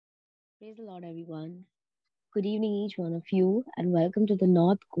Praise the Lord, everyone. Good evening, each one of you, and welcome to the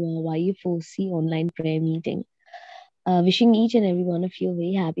North Goa YU4C online prayer meeting. Wishing each and every one of you a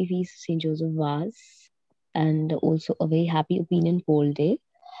very happy feast of St. Joseph Vaz and also a very happy Opinion Poll Day.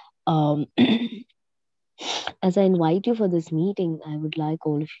 Um, as I invite you for this meeting, I would like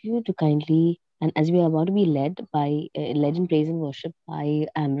all of you to kindly, and as we are about to be led in praise and worship by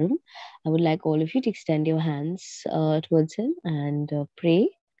Amram, I would like all of you to extend your hands towards him and pray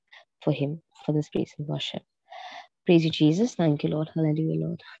for him for this praise and worship. Praise you, Jesus. Thank you, Lord. Hallelujah,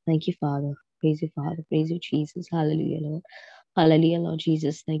 Lord. Thank you, Father. Praise you, Father. Praise you, Jesus. Hallelujah, Lord. Hallelujah, Lord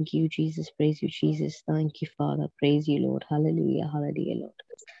Jesus. Thank you, Jesus. Praise you, Jesus. Thank you, Father. Praise you, Lord. Hallelujah. Hallelujah, Lord.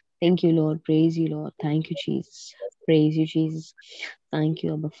 Thank you, Lord. Praise you, Lord. Thank you, Jesus. Praise you, Jesus. Thank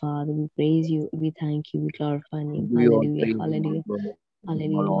you, Abba Father. We praise you. We thank you. We glorify your name. We all Hallelujah. praise you, Hallelujah. Lord.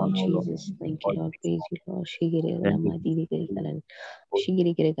 Hallelujah, All, Lord all, all, Jesus. Thank you, all. Lord. Praise you, Lord. Shigere Thank Rama you. Diri Kiri Karan.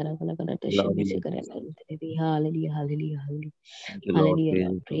 Shigere Kiri Kara Kala Kara Lord, Tashimi Lord. Sikara. Hallelujah, hallelujah, hallelujah. Thank you, Lord. Hallelujah, Praise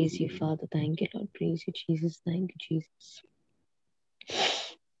Lord. you. Praise you, Father. Thank you, Lord. Praise you, Jesus. Thank you, Jesus.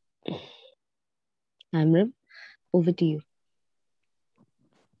 Amram, over to you.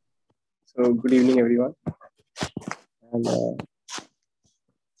 So, good evening, everyone. And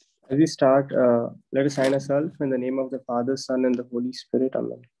as we start, let us sign ourselves in the name of the Father, Son, and the Holy Spirit.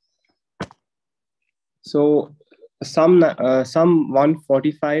 Amen. So, Psalm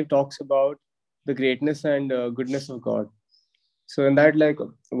 145 talks about the greatness and goodness of God. So, in that, like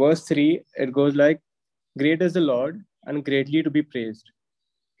verse 3, it goes like, "Great is the Lord and greatly to be praised.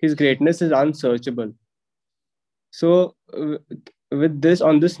 His greatness is unsearchable." So, with this,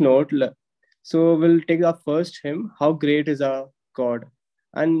 on this note, so we'll take our first hymn, "How Great is Our God,"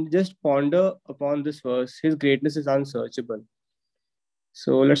 and just ponder upon this verse. His greatness is unsearchable.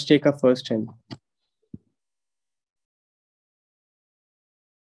 So let's take our first hymn.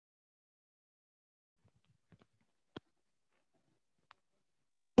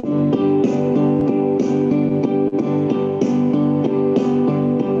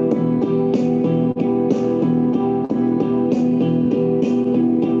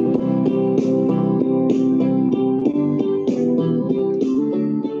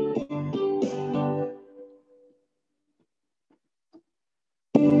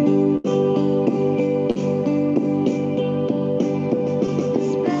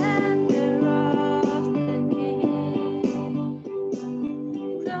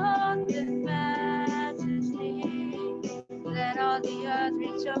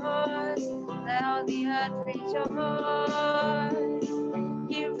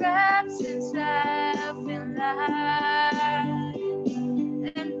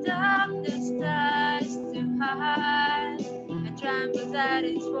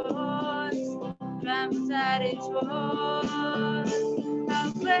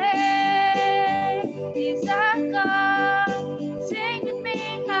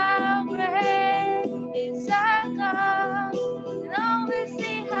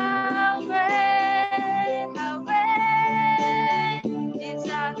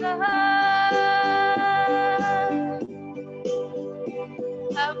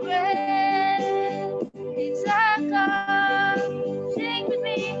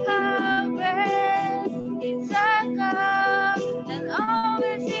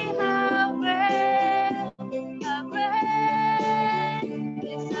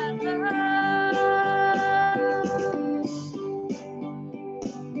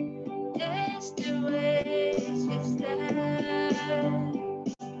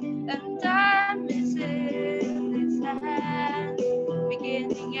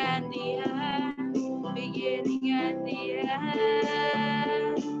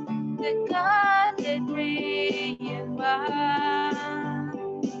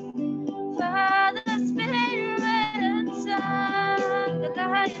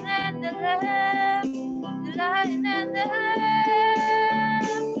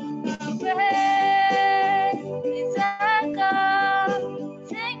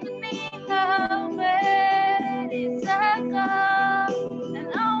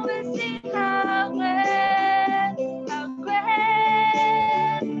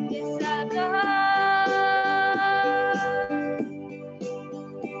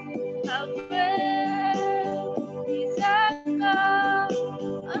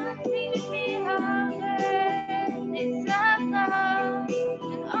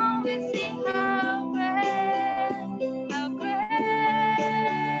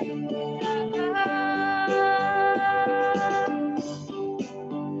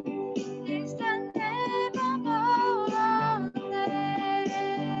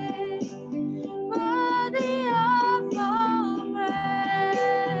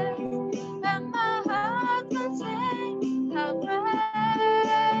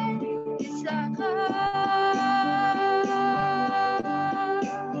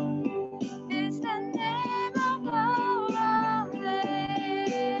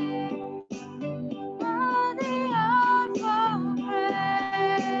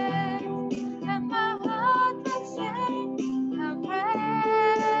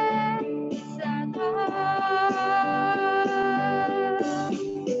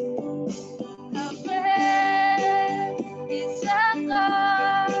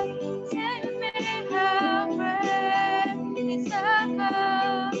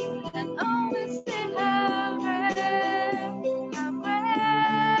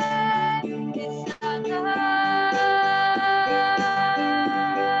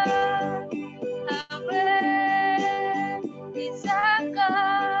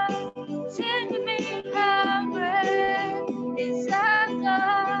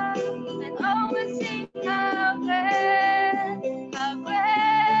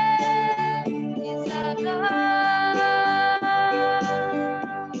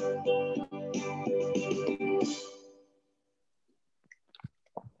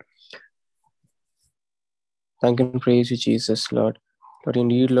 Thank and praise you, Jesus, Lord. Lord,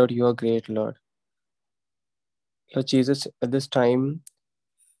 indeed, Lord, you are great, Lord. Lord Jesus, at this time,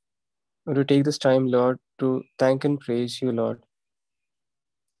 to take this time, Lord, to thank and praise you, Lord.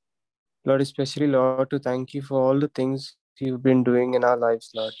 Lord, especially, Lord, to thank you for all the things you've been doing in our lives,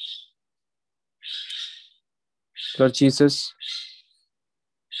 Lord. Lord Jesus,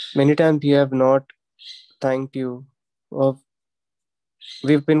 many times we have not thanked you, or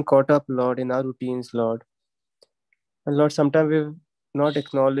we've been caught up, Lord, in our routines, Lord. And Lord, sometimes we've not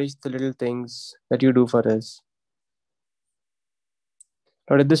acknowledged the little things that you do for us.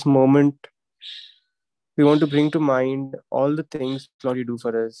 Lord, at this moment, we want to bring to mind all the things, Lord, you do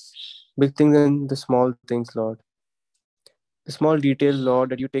for us. Big things and the small things, Lord. The small details,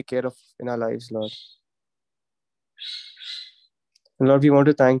 Lord, that you take care of in our lives, Lord. And Lord, we want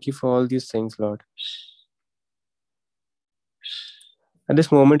to thank you for all these things, Lord. At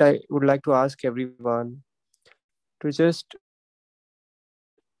this moment, I would like to ask everyone to just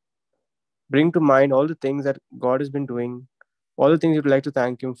bring to mind all the things that God has been doing, all the things you'd like to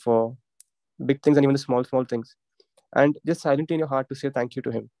thank Him for, big things and even the small things, and just silently in your heart to say thank you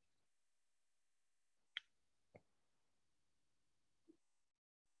to Him.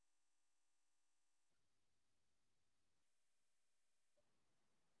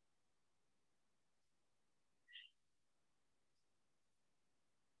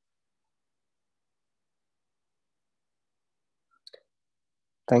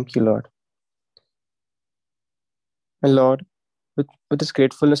 Thank you, Lord. And Lord, with this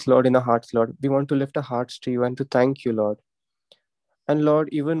gratefulness, Lord, in our hearts, Lord, we want to lift our hearts to you and to thank you, Lord. And Lord,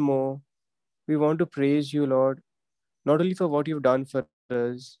 even more, we want to praise you, Lord, not only for what you've done for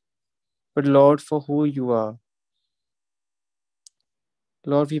us, but Lord, for who you are.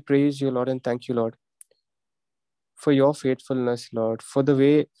 Lord, we praise you, Lord, and thank you, Lord, for your faithfulness, Lord, for the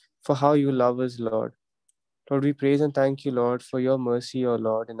way, for how you love us, Lord. Lord, we praise and thank you, Lord, for your mercy, O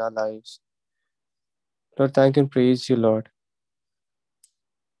Lord, in our lives. Lord, thank and praise you, Lord.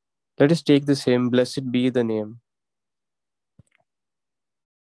 Let us take this hymn, Blessed Be the Name.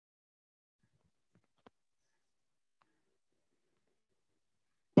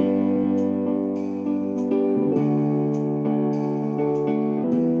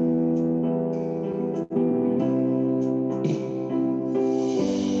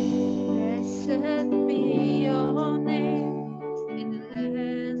 Blessed be your name in the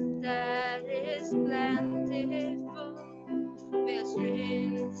land that is plentiful, where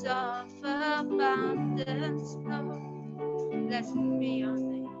streams of abundance flow. Blessed be your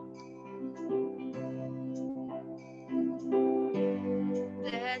name.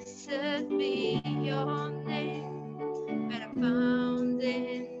 Blessed be your name, when I'm found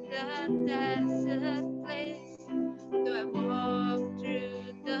in the desert place. Though I walk through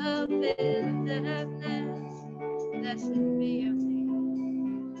the wilderness, blessed be your name.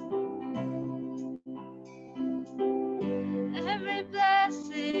 Every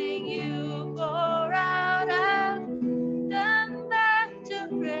blessing you pour out, I've done back to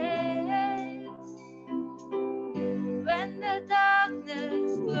praise. When the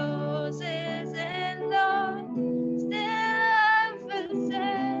darkness closes in, Lord, still I will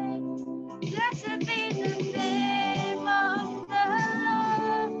say, blessed be the name of the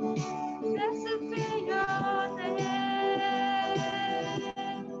Lord. Blessed be your name.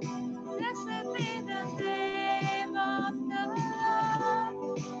 Blessed be the name of the Lord.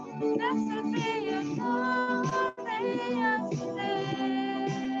 Blessed be your glorious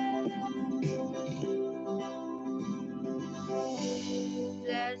name.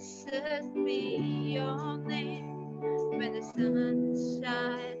 Blessed be your name when the sun is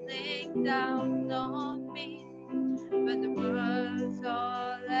shining down on me, when the world's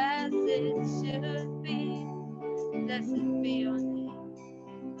all as it should be. Blessed be your name.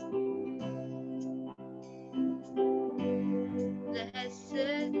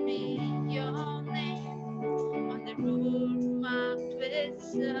 Blessed be your name on the road marked with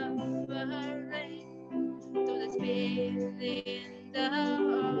suffering, though there's pain in the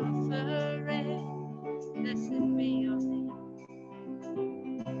offering. Blessed be your name.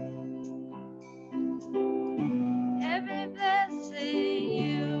 Every blessing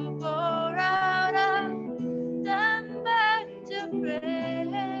you pour out, I've done back to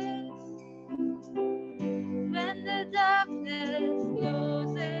praise. When the darkness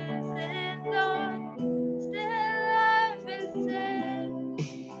closes in, Lord, still I will say,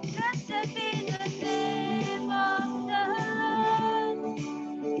 blessed be the name of the Lord.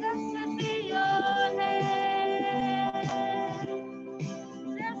 Blessed be your name.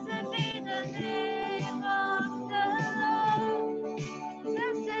 Blessed be the name of the Lord.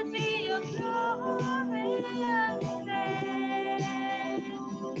 Blessed be your glorious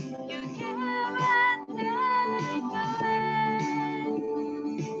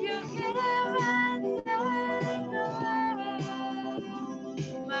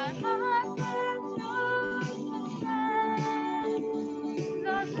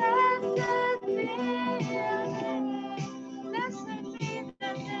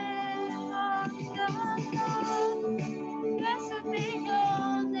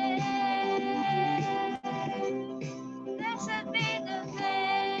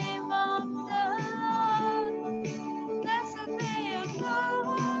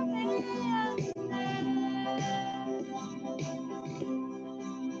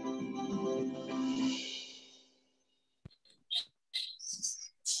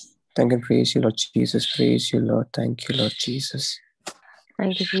Thank and praise you, Lord Jesus. Praise you, Lord. Thank you, Lord Jesus.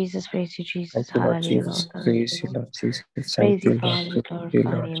 Thank you, Jesus. Praise you, Jesus. Thank you, Lord Hallelujah, Lord. Jesus. Thank you, Praise you, Lord. Lord Jesus. Thank Praise you, you, Lord. Father. We Praise you, glorify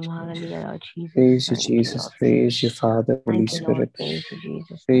your Lord. name. Hallelujah, Lord Jesus. Praise you, Thank you, Jesus. Lord. Praise you, Father, Holy Thank you, Lord. Spirit. Praise you, Jesus.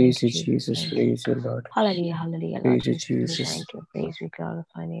 Thank Praise you, you, Jesus. Jesus. Thank you. Praise you, Lord. Hallelujah, hallelujah, Lord Praise you, Jesus. We Jesus. thank you. Praise, we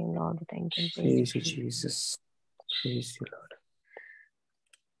glorify your name, Lord. We thank you and praise you, Praise you, Jesus. Jesus. Praise you, Lord.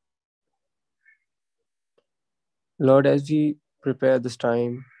 Lord, as we prepare this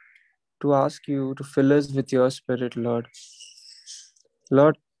time to ask you to fill us with your spirit, Lord.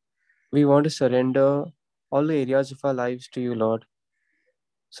 Lord, we want to surrender all the areas of our lives to you, Lord,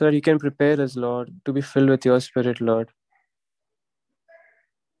 so that you can prepare us, Lord, to be filled with your spirit, Lord.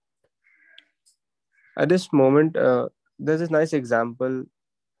 At this moment, there's this nice example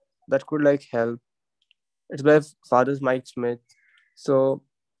that could like help. It's by Father Mike Smith. So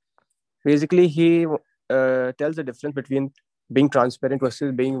basically, he tells the difference between being transparent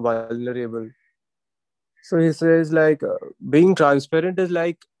versus being vulnerable. So he says like being transparent is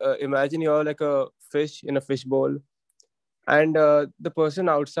like imagine you're like a fish in a fish bowl, and the person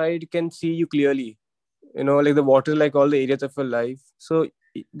outside can see you clearly. You know, like the water, like all the areas of your life. So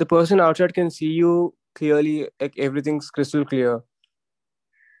the person outside can see you clearly, like everything's crystal clear.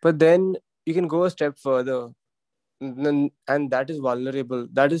 But then you can go a step further, and that is vulnerable.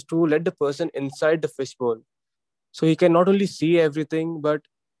 That is to let the person inside the fishbowl. So he can not only see everything, but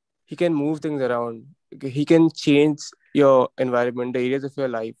he can move things around. He can change your environment, the areas of your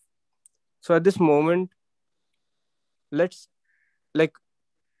life. So at this moment, let's like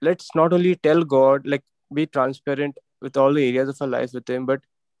let's not only tell God, like be transparent with all the areas of our life with Him, but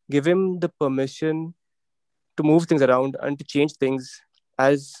give Him the permission to move things around and to change things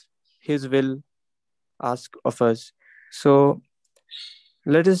as His will ask of us. So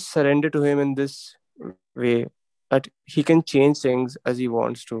let us surrender to Him in this way that He can change things as He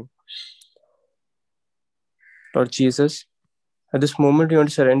wants to. Lord Jesus, at this moment we want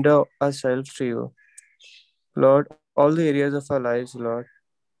to surrender ourselves to you. Lord, all the areas of our lives, Lord,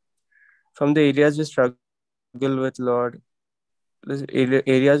 from the areas we struggle with, Lord,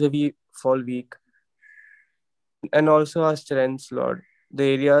 areas where we fall weak, and also our strengths, Lord, the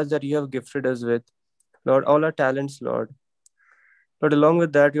areas that you have gifted us with, Lord, all our talents, Lord. Lord, along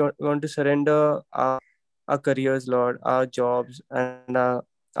with that, we want to surrender our careers, Lord, our jobs and our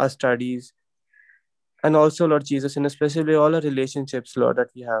studies, and also, Lord Jesus, and especially all our relationships, Lord, that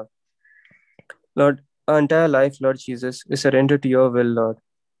we have. Lord, our entire life, Lord Jesus, we surrender to your will, Lord.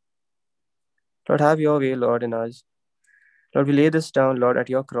 Lord, have your way, Lord, in us. Lord, we lay this down, Lord, at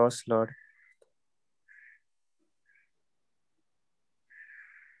your cross, Lord.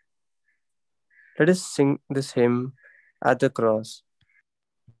 Let us sing this hymn at the cross.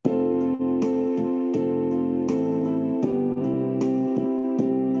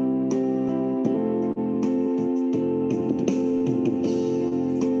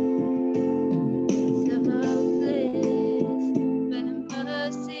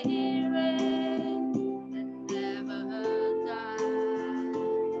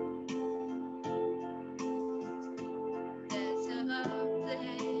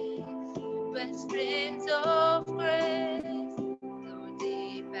 Streams of grace flow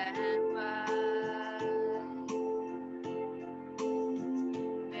deep and wide,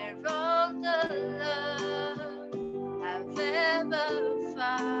 where all the love I've ever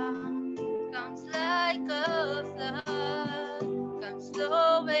found comes like a flood, comes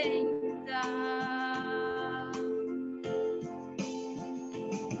flowing down.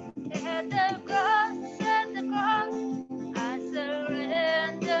 At the cross, I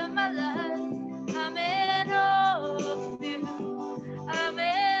surrender my life. I'm in awe of you. I'm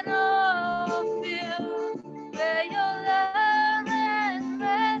in awe of you. Where your love and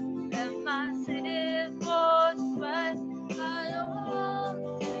red and my sin was white. I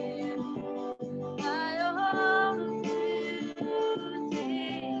owe to you. I owe to you,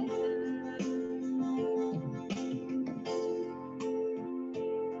 Jesus.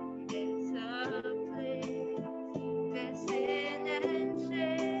 It's a place where sin and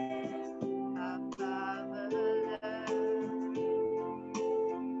shame are powerless.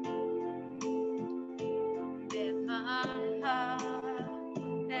 Where my heart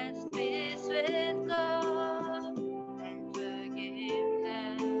has peace with God and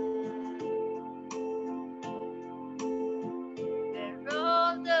forgiveness. Where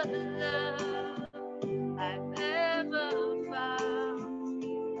all the love I've ever found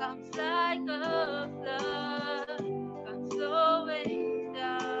comes like a flood, comes flowing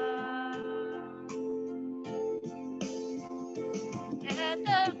down. At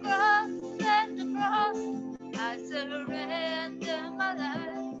the cross, I surrender my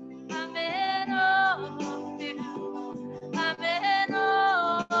life.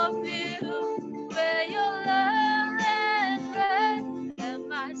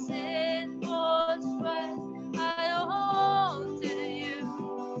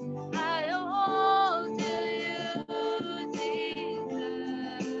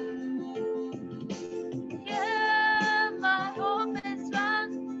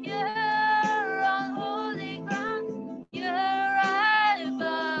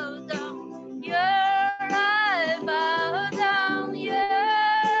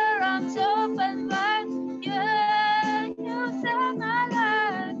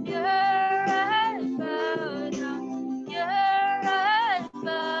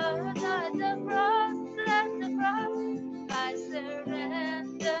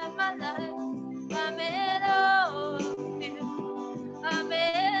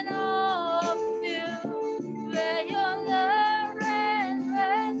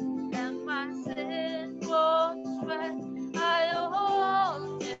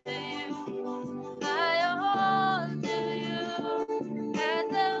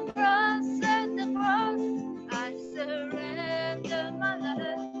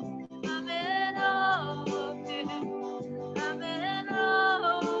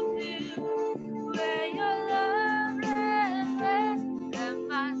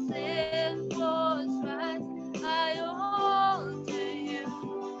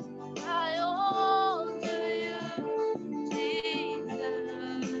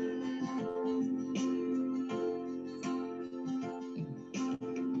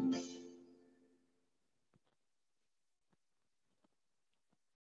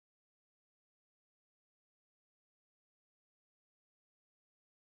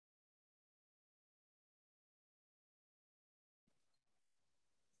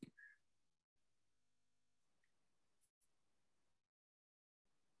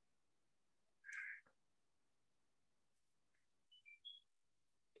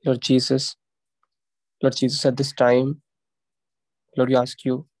 Lord Jesus, Lord Jesus, at this time, Lord, we ask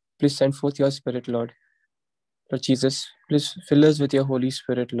you, please send forth your Spirit, Lord. Lord Jesus, please fill us with your Holy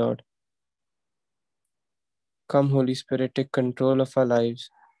Spirit, Lord. Come, Holy Spirit, take control of our lives.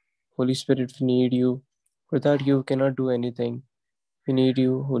 Holy Spirit, we need you. Without you, we cannot do anything. We need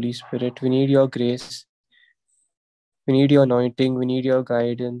you, Holy Spirit. We need your grace. We need your anointing. We need your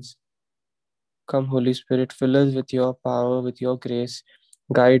guidance. Come, Holy Spirit, fill us with your power, with your grace.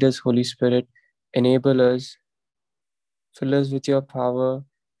 Guide us, Holy Spirit. Enable us. Fill us with your power.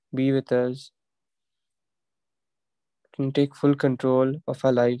 Be with us. And take full control of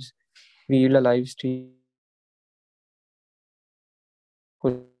our lives. We yield our lives to you.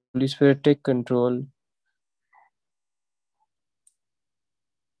 Holy Spirit, take control.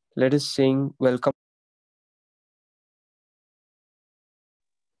 Let us sing Welcome.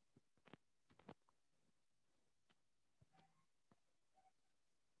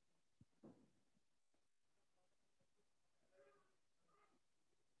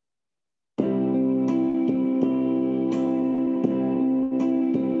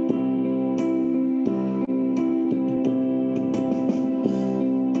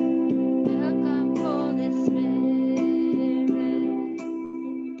 Welcome, Holy Spirit.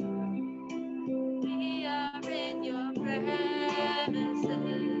 We are in your presence.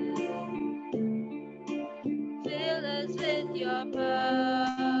 Fill us with your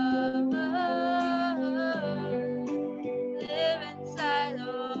power. Live inside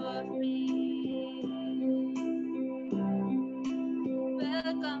of me.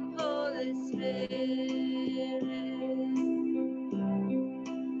 Welcome, Holy Spirit.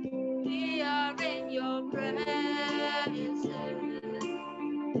 We are in your presence.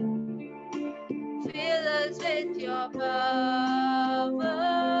 Fill us with your power.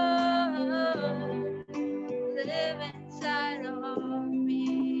 Live inside of me.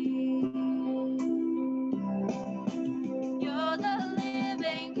 You're the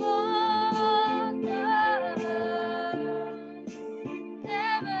living water,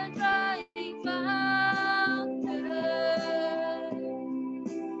 never drying fountain,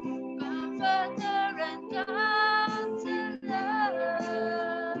 comforter and counselor.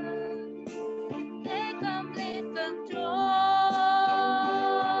 Take complete control.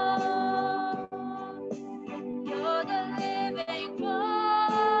 You're the living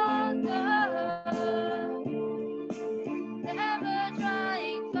water, never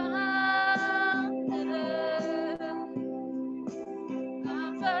drying fountain,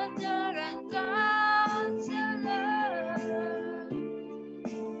 comforter and counselor.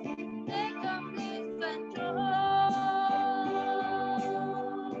 Take complete control.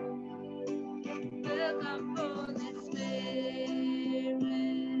 Welcome, Holy Spirit.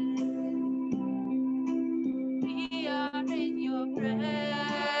 We are in your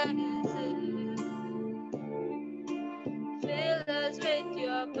presence. Fill us with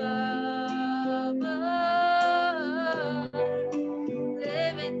your power.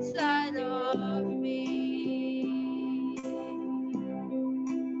 Live inside of me.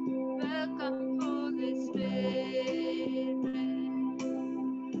 Welcome, Holy Spirit.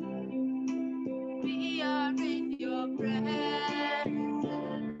 We are in your presence.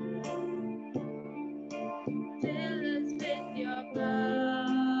 Fill us with your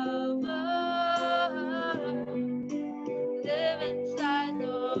power. Live inside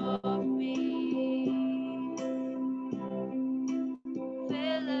of me.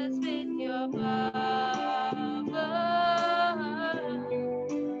 Fill us with your power.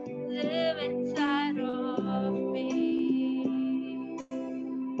 Live inside of me.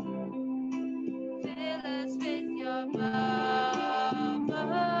 Fill us with your power.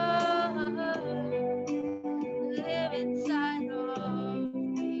 Live inside of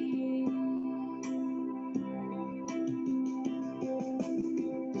me.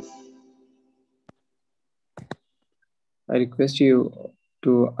 I request you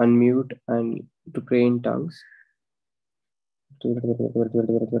to unmute and to pray in tongues.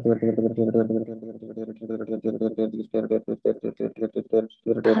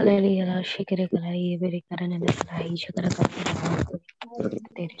 Hallelujah, shikere karai, bere karane de karai, shikara karai,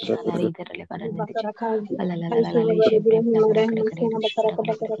 tere shalai derale karane de ala la la la la la shibre kare kare kare kare de shikara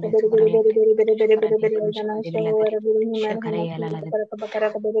kare kare kare sukara ya shikara de de shikara de la kare shikara ya la la de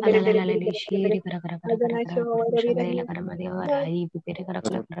ala la la la la shiri kare kare kare kare kare kare shikara la kare made और हरी बिपेरे करा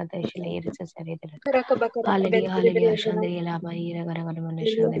करा करा de shile ere se sare de hallelujah hallelujah shandri la mai ere kare kare mane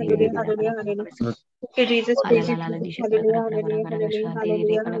shandri ere kare kare kare kare Okay, Jesus, ala praise la you. la la di shikara kare kare kare Hallelujah, kare hallelujah, shandri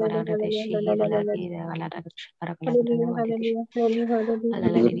ere hallelujah, kare kare hallelujah, kare de hallelujah, shi la la hallelujah, ere ala la shikara kare kare hallelujah, made de hallelujah, holy,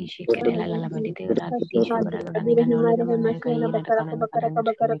 Alalali shikere lalala madite rabi di shubara gani gana wala gana kai na kana na kana na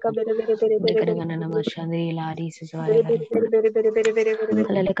shuri kam dekare gana na mashandri lari sisware gani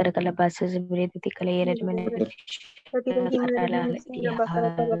alale kare kala passes bure titi kale yere mene kala ya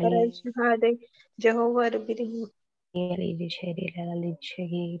Jehovah Rabbi. yali sheri lalali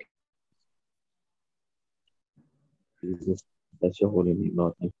sheri Jesus, bless your holy name,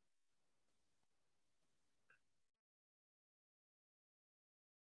 Lord.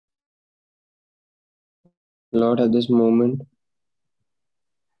 Lord, at this moment,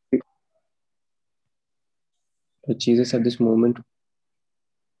 Lord Jesus, at this moment,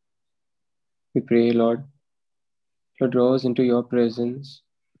 we pray, Lord, draw us into your presence.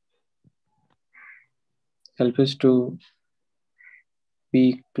 Help us to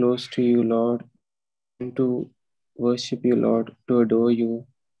be close to you, Lord, and to worship you, Lord, to adore you,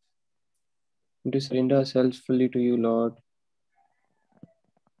 and to surrender ourselves fully to you, Lord.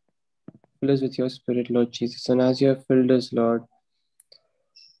 Fill us with your Spirit, Lord Jesus. And as you have filled us, Lord,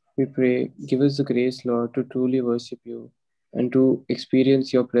 we pray, give us the grace, Lord, to truly worship you and to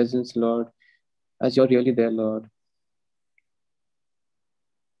experience your presence, Lord, as you're really there, Lord.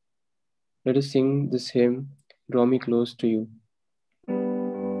 Let us sing this hymn, Draw Me Close to You.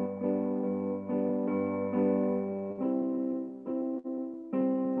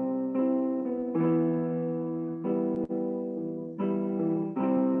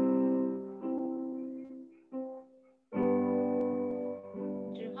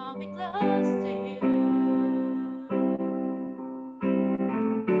 Draw me close to you.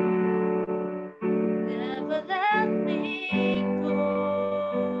 Never let me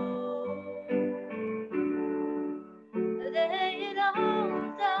go. Lay it all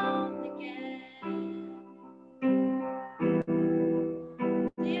down again.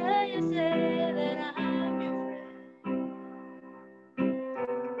 Hear you say that I'm your friend.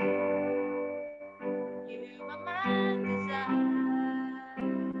 You are my desire.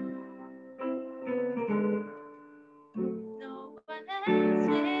 No one else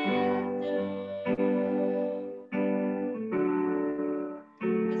will do.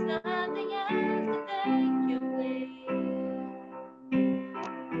 'Cause nothing else can take your place.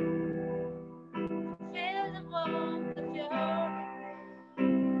 Feel the warmth of your embrace.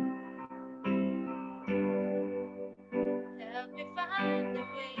 Help me find a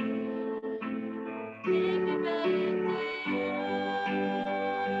way. Take me back to you.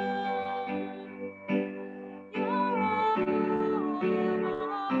 You're all I want.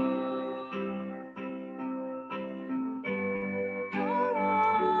 You're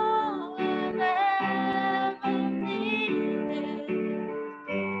all I've ever needed.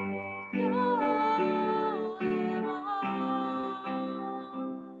 You're all I want.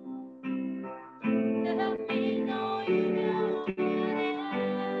 Let me know you want it.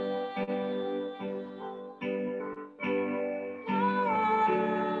 You're all I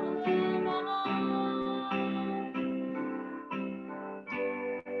want.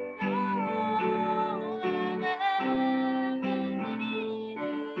 You're all I've ever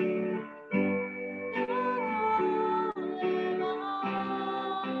needed. You're all I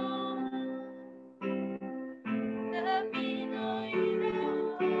want. Let me know you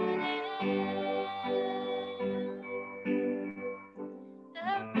want it.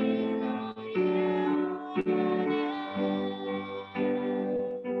 Let me know you want it.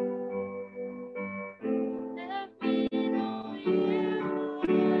 Let me know you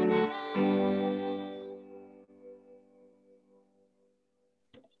want it.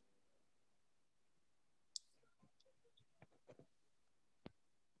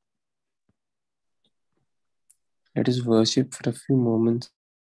 Let us worship for a few moments.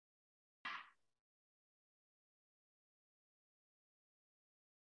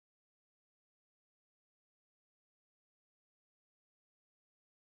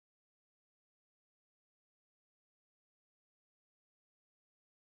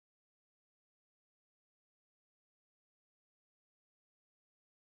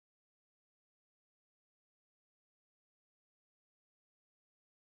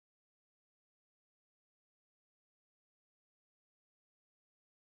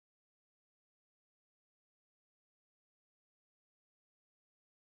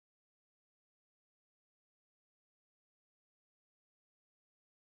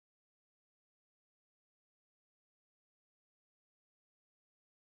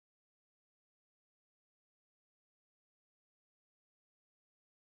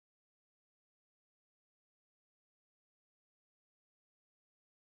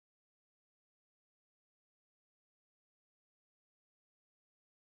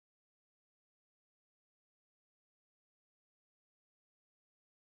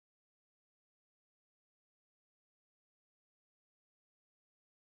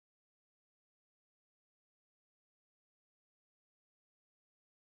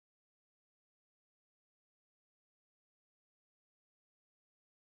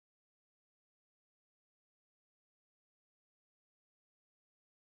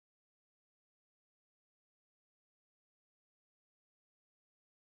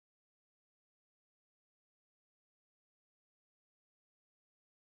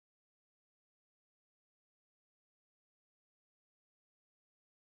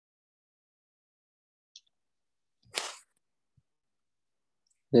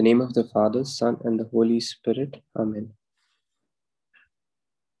 In the name of the Father, Son, and the Holy Spirit. Amen.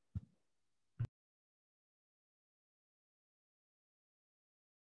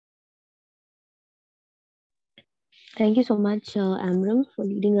 Thank you so much, Amram, for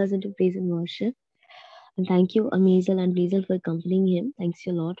leading us into praise and worship. And thank you, Amazel and Basil, for accompanying him. Thanks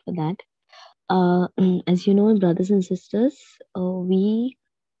a lot for that. As you know, brothers and sisters, we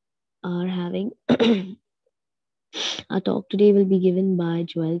are having our talk today will be given by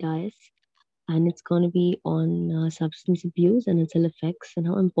Joel Dias, and it's going to be on substance abuse and its ill effects and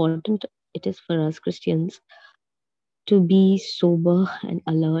how important it is for us Christians to be sober and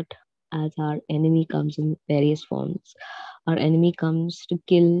alert as our enemy comes in various forms. Our enemy comes to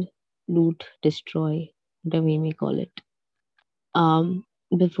kill, loot, destroy, whatever we may call it.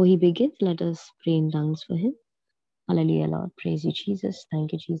 Before he begins, let us pray in tongues for him. Hallelujah, Lord. Praise you, Jesus.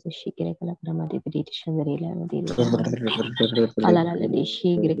 Thank you, Jesus.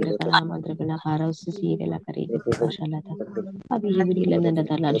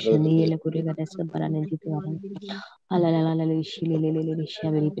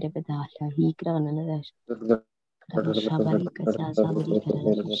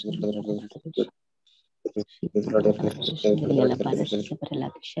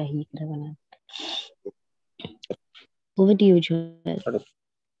 Over to you, Joel.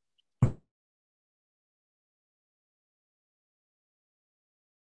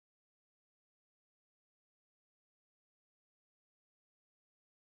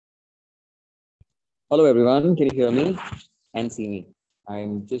 Hello everyone, can you hear me and see me?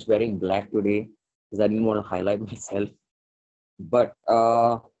 I'm just wearing black today because I didn't want to highlight myself. But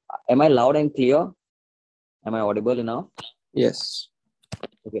am I loud and clear? Am I audible enough? Yes.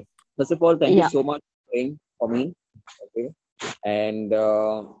 Okay. First of all, thank you so much for praying for me. Okay. And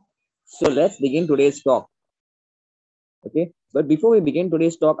so let's begin today's talk. Okay. But before we begin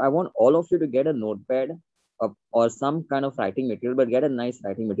today's talk, I want all of you to get a notepad or some kind of writing material, but get a nice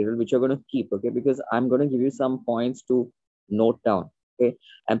writing material which you're going to keep, okay? Because I'm going to give you some points to note down, okay?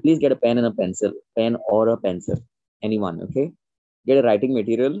 And please get a pen and a pencil, pen or a pencil, anyone, okay? Get a writing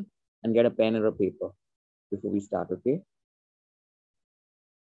material and get a pen or a paper before we start, okay?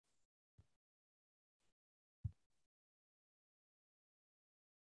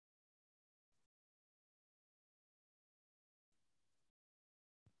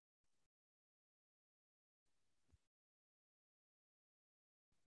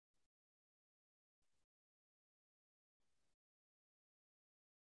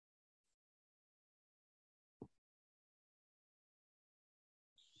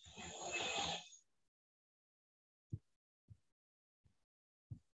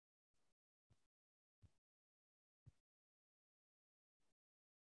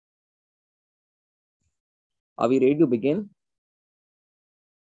 Are we ready to begin?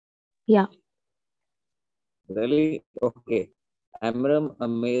 Yeah. Really? Okay. Amram,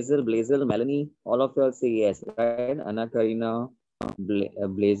 Amazel, Blazel, Melanie, all of you all say yes, right? Anna, Karina,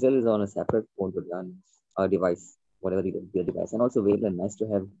 Blazel is on a separate phone to run a device, whatever the device. And also Valen, nice to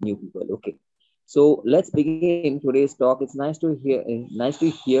have new people. Okay. So let's begin today's talk. It's nice to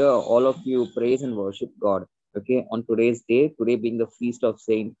hear all of you praise and worship God. Okay, on today's day, today being the feast of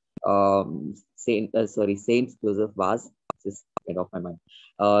Saint Joseph Vaz. Just get off my mind.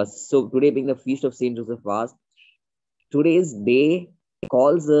 So today being the feast of Saint Joseph Vaz, today's day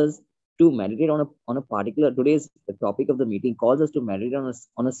calls us to meditate on a particular, today's topic of the meeting calls us to meditate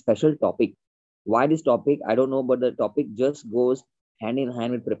on a special topic. Why this topic? I don't know, but the topic just goes hand in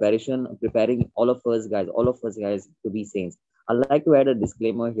hand with preparing all of us guys to be saints. I'd like to add a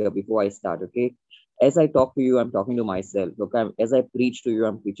disclaimer here before I start, okay? As I talk to you, I'm talking to myself. Okay, as I preach to you,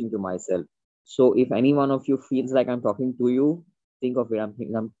 I'm preaching to myself. So if any one of you feels like I'm talking to you, think of it. I'm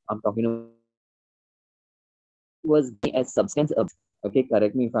talking to was as substance abuse. Okay,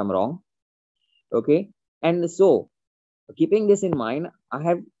 correct me if I'm wrong. Okay, and so keeping this in mind, I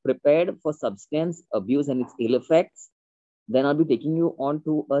have prepared for substance abuse and its ill effects. Then I'll be taking you on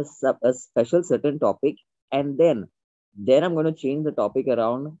to a special certain topic, and then I'm going to change the topic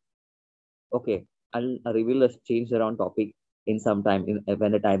around. Okay, I'll reveal a change around topic in some time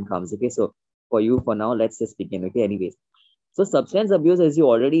when the time comes. Okay, so for now, let's just begin. Okay, anyways. So substance abuse, as you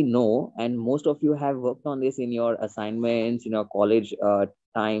already know, and most of you have worked on this in your assignments, in your college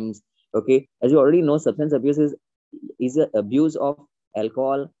times. Okay, as you already know, substance abuse is an abuse of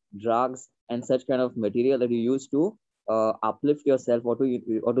alcohol, drugs, and such kind of material that you use to uplift yourself or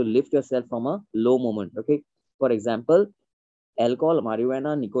to lift yourself from a low moment. Okay, for example, alcohol,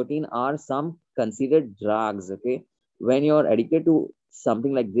 marijuana, nicotine are some considered drugs. Okay, when you're addicted to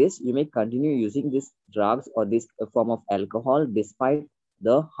something like this, you may continue using these drugs or this form of alcohol despite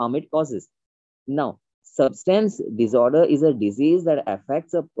the harm it causes. Now, substance disorder is a disease that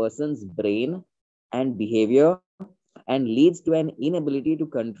affects a person's brain and behavior and leads to an inability to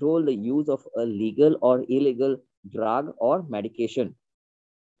control the use of a legal or illegal drug or medication.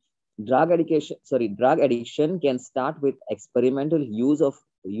 Drug addiction can start with experimental use of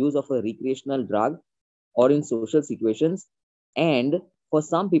a recreational drug or in social situations, and for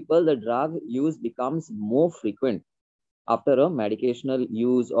some people the drug use becomes more frequent after a medicational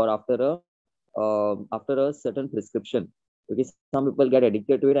use or after a certain prescription. Because some people get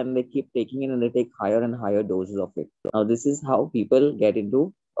addicted to it and they keep taking it and they take higher and higher doses of it. Now this is how people get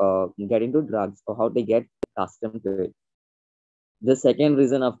into drugs, or how they get accustomed to it. The second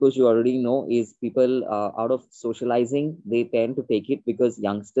reason, of course, you already know, is people out of socializing, they tend to take it because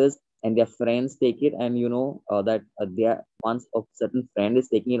youngsters and their friends take it, and that once a certain friend is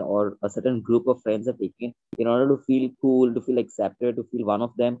taking it or a certain group of friends are taking it, in order to feel cool, to feel accepted, to feel one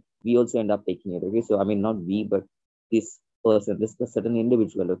of them, we also end up taking it. Okay, so I mean, not we, but this person, this certain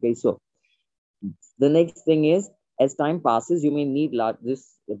individual. Okay, so the next thing is, as time passes, you may need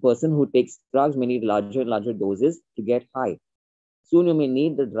this person who takes drugs may need larger and larger doses to get high. Soon you may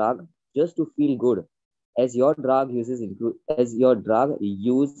need the drug just to feel good. As your drug use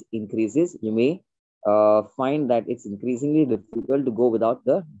increases, you may find that it's increasingly difficult to go without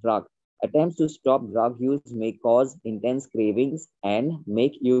the drug. Attempts to stop drug use may cause intense cravings and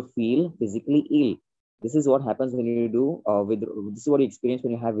make you feel physically ill. This is what happens when you do this is what you experience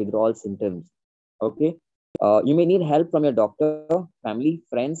when you have withdrawal symptoms. Okay. You may need help from your doctor, family,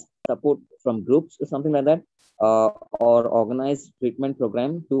 friends, support from groups or something like that, or organized treatment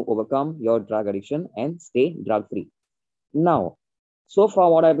program to overcome your drug addiction and stay drug free. Now, so far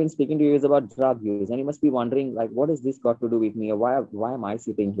what I've been speaking to you is about drug use, and you must be wondering, like, what has this got to do with me, or why am I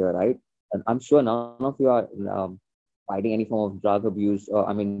sitting here, right? And I'm sure none of you are fighting any form of drug abuse, or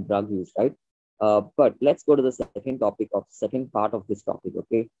I mean drug use, right? But let's go to the second part of this topic.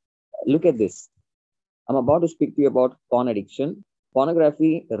 Okay, look at this. I'm about to speak to you about porn addiction.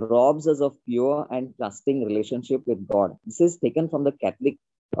 Pornography robs us of pure and trusting relationship with God. This is taken from the Catholic.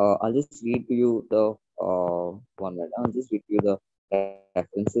 I'll just read to you the one minute. I'll just read to you the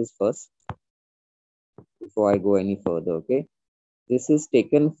references first before I go any further. Okay, this is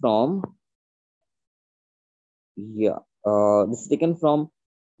taken from this is taken from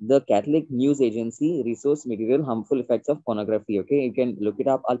the Catholic news agency resource material, harmful effects of pornography. Okay, you can look it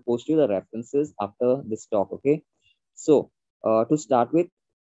up. I'll post you the references after this talk. Okay, so to start with,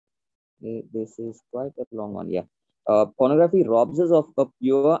 this is quite a long one. Yeah, pornography robs us of a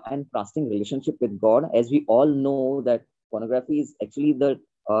pure and trusting relationship with God. As we all know that pornography is actually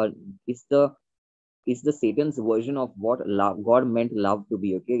it's the Satan's version of what love, God meant love to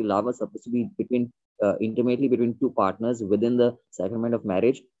be. Okay, love is supposed to be intimately between two partners within the sacrament of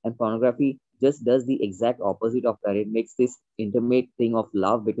marriage, and pornography just does the exact opposite of that. It makes this intimate thing of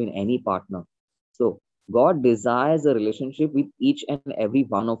love between any partner. So God desires a relationship with each and every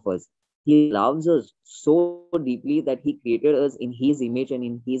one of us. He loves us so deeply that he created us in his image and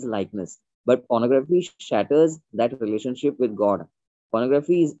in his likeness. But pornography shatters that relationship with God.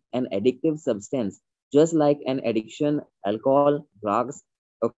 Pornography is an addictive substance, just like an addiction, alcohol, drugs,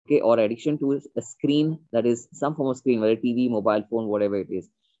 okay, or addiction to a screen, that is some form of screen, whether TV, mobile phone, whatever it is.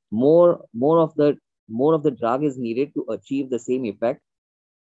 More of the drug is needed to achieve the same effect,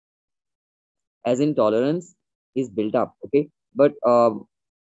 as intolerance is built up. Okay, but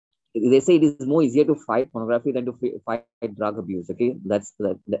they say it is more easier to fight pornography than to fight drug abuse. Okay,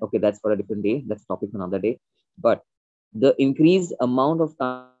 okay, that's for a different day. That's topic for another day. But the increased amount of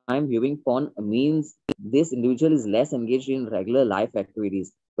time viewing porn means this individual is less engaged in regular life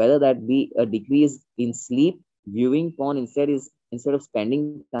activities, whether that be a decrease in sleep. Viewing porn instead of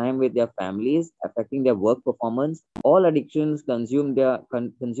spending time with their families, affecting their work performance. All addictions consume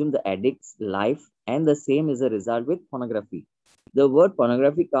the addict's life, and the same is a result with pornography. The word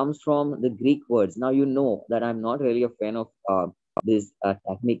pornography comes from the Greek words. Now, you know that I'm not really a fan of these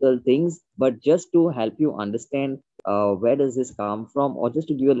technical things, but just to help you understand where does this come from, or just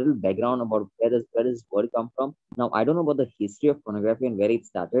to give you a little background about where does this word come from. Now, I don't know about the history of pornography and where it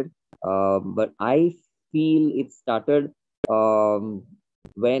started, but I feel it started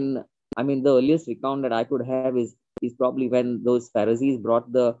when, I mean, the earliest recount that I could have is probably when those Pharisees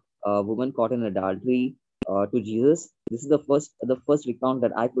brought the woman caught in adultery to Jesus. This is the first recount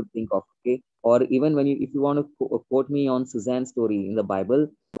that I could think of. Okay, or even if you want to quote me on Suzanne's story in the Bible,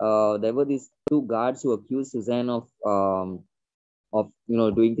 there were these two guards who accused Suzanne of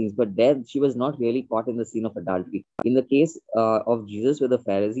doing things. But there she was not really caught in the sin of adultery. In the case of Jesus, where the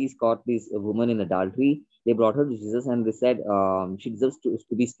Pharisees caught this woman in adultery, they brought her to Jesus and they said she deserves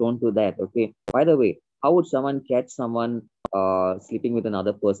to be stoned to death. Okay. By the way, how would someone catch someone sleeping with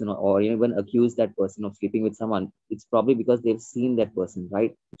another person, or even accuse that person of sleeping with someone? It's probably because they've seen that person,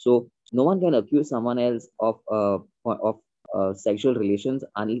 right? So no one can accuse someone else of sexual relations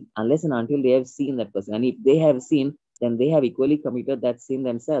unless and until they have seen that person. And if they have seen, then they have equally committed that sin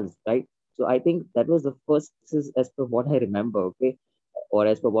themselves, right? So I think that was the first, this is as per what I remember, okay, or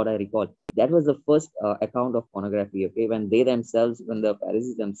as per what I recall. That was the first account of pornography, okay, when they themselves, when the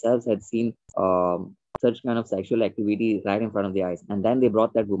Pharisees themselves had seen such kind of sexual activity right in front of their eyes. And then they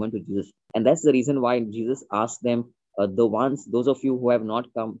brought that woman to Jesus. And that's the reason why Jesus asked them, those of you who have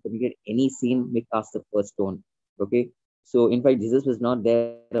not committed any sin, may cast the first stone, okay? So in fact, Jesus was not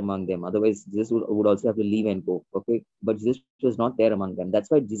there among them. Otherwise, Jesus would also have to leave and go. Okay. But Jesus was not there among them. That's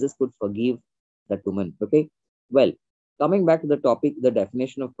why Jesus could forgive that woman. Okay. Well, coming back to the topic, the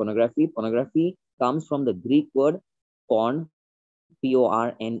definition of pornography. Pornography comes from the Greek word porn,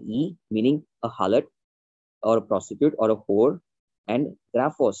 Porne, meaning a harlot or a prostitute or a whore, and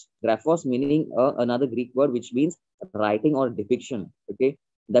graphos meaning another Greek word which means writing or depiction. Okay.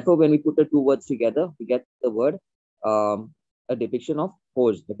 Therefore, when we put the two words together, we get the word a depiction of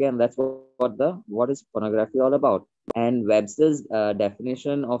whores. Okay, and that's what is pornography all about. And Webster's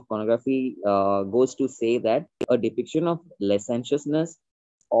definition of pornography goes to say that a depiction of licentiousness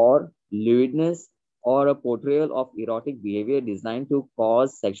or lewdness or a portrayal of erotic behavior designed to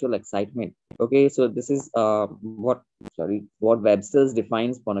cause sexual excitement. Okay, so this is what Webster's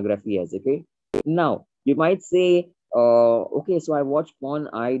defines pornography as. Okay, now you might say, okay, so I watch porn,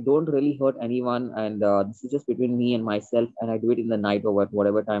 I don't really hurt anyone, and this is just between me and myself, and I do it in the night or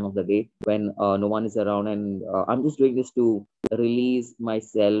whatever time of the day when no one is around, and I'm just doing this to release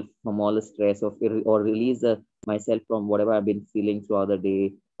myself from all the stress or release myself from whatever I've been feeling throughout the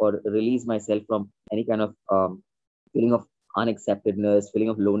day, or release myself from any kind of feeling of unacceptedness, feeling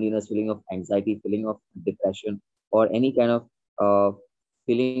of loneliness, feeling of anxiety, feeling of depression, or any kind of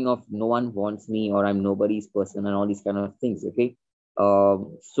feeling of no one wants me, or I'm nobody's person, and all these kind of things. Okay,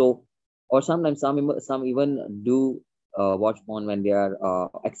 so or sometimes some even do watch porn when they are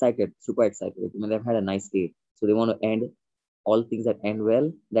excited, super excited, when they've had a nice day, so they want to end all things that end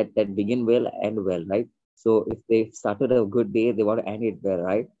well, that begin well, end well, right? So if they started a good day, they want to end it well,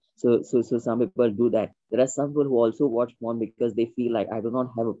 right? So some people do that. There are some people who also watch porn because they feel like, I do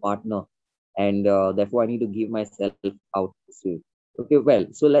not have a partner, and therefore I need to give myself out this way. Okay, well,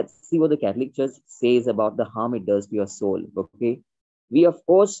 so let's see what the Catholic Church says about the harm it does to your soul. Okay, we of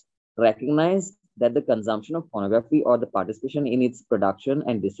course recognize that the consumption of pornography or the participation in its production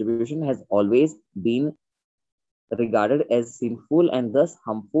and distribution has always been regarded as sinful and thus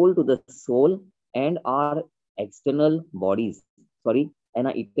harmful to the soul and our external bodies, and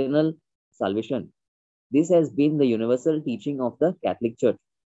our eternal salvation. This has been the universal teaching of the Catholic Church.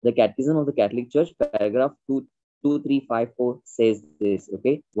 The Catechism of the Catholic Church, paragraph 2354 says this.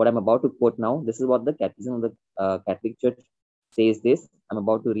 Okay, what I'm about to quote now, this is what the Catechism of the Catholic Church says this. I'm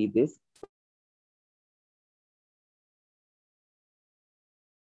about to read this.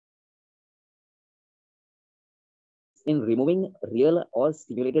 In removing real or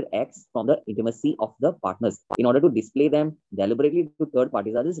stimulated acts from the intimacy of the partners in order to display them deliberately to third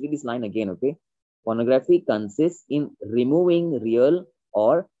parties. I'll just read this line again, okay? Pornography consists in removing real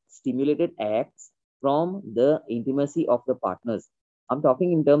or stimulated acts from the intimacy of the partners. I'm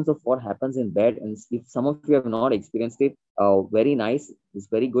talking in terms of what happens in bed, and if some of you have not experienced it, very nice. It's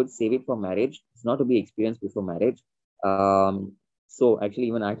very good. Save it for marriage. It's not to be experienced before marriage. So actually,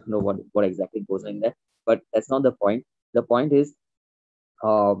 even I don't know what exactly goes in there, but that's not the point. The point is,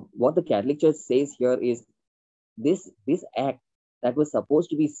 what the Catholic Church says here is this act that was supposed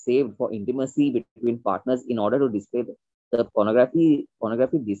to be saved for intimacy between partners in order to display the pornography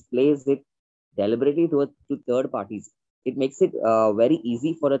displays it deliberately to third parties. It makes it very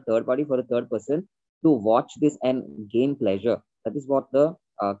easy for a third party, for a third person to watch this and gain pleasure. That is what the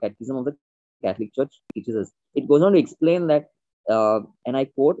Catechism of the Catholic Church teaches us. It goes on to explain that, and I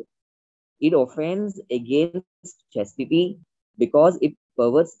quote, it offends against chastity because it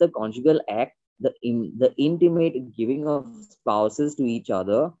perverts the conjugal act, the intimate giving of spouses to each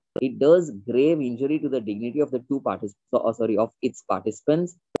other. It does grave injury to the dignity of the of its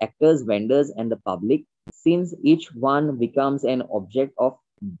participants, actors, vendors, and the public, since each one becomes an object of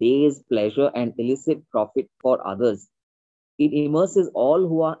base pleasure and illicit profit for others. It immerses all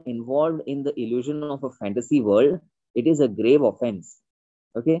who are involved in the illusion of a fantasy world. It is a grave offense.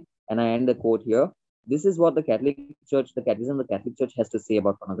 Okay, and I end the quote here. This is what the Catholic Church, the Catechism of the Catholic Church has to say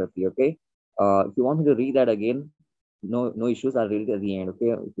about pornography. Okay, if you want me to read that again, no issues. I'll read it at the end. Okay,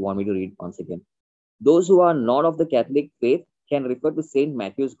 if you want me to read once again, those who are not of the Catholic faith can refer to Saint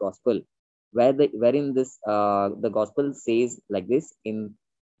Matthew's Gospel, wherein this the Gospel says like this in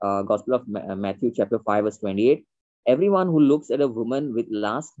Gospel of Matthew chapter 5 verse 28. Everyone who looks at a woman with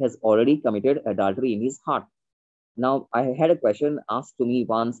lust has already committed adultery in his heart. Now, I had a question asked to me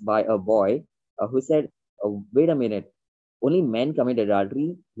once by a boy who said, wait a minute, only men commit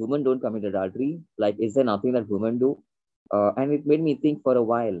adultery, women don't commit adultery. Like, is there nothing that women do? And it made me think for a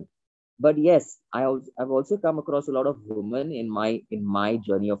while. But yes, I've also come across a lot of women in my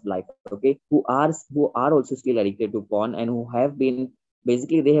journey of life, okay, who are also still addicted to porn, and who have been,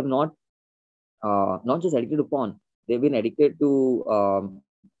 basically they have not just addicted to porn, they've been addicted to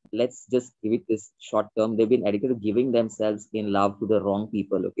let's just give it this short term, they've been addicted to giving themselves in love to the wrong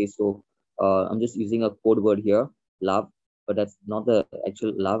people. Okay, so I'm just using a code word here, love, but that's not the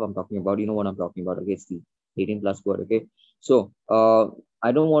actual love I'm talking about. You know what I'm talking about. Okay, it's the 18 plus word. Okay, so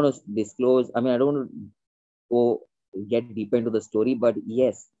I don't want to disclose, I mean, I don't want to go get deeper into the story, but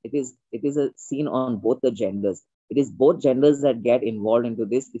yes, it is a scene on both the genders. It is both genders that get involved into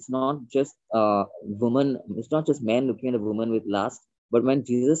this. It's not just woman, it's not just men looking at a woman with lust, but when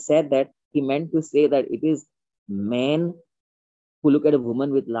Jesus said that, he meant to say that it is men who look at a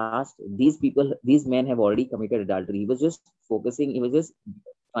woman with lust. These men have already committed adultery. He was just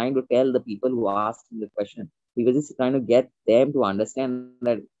trying to tell the people who asked him the question, he was just trying to get them to understand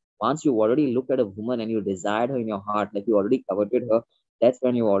that once you already look at a woman and you desired her in your heart, like you already coveted her, that's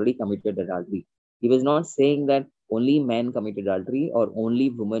when you already committed adultery. He was not saying that only men commit adultery or only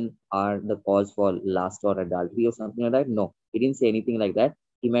women are the cause for lust or adultery or something like that. No, he didn't say anything like that.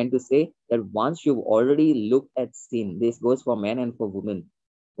 He meant to say that once you've already looked at sin, this goes for men and for women.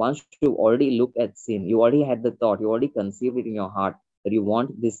 Once you've already looked at sin, you already had the thought, you already conceived it in your heart that you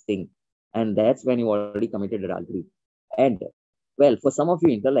want this thing, and that's when you already committed adultery. And well, for some of you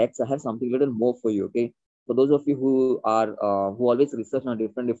intellects, I have something little more for you. Okay, for those of you who always research on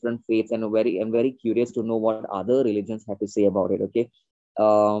different faiths and very curious to know what other religions have to say about it. Okay,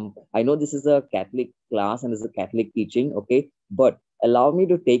 I know this is a Catholic class and this is a Catholic teaching. Okay, but allow me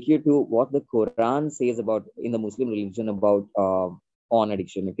to take you to what the Quran says about in the Muslim religion about porn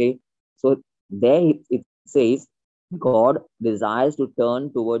addiction. Okay, so there it says God desires to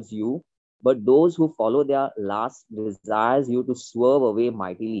turn towards you, but those who follow their lust desires you to swerve away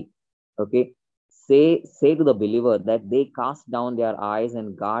mightily. Okay, say to the believer that they cast down their eyes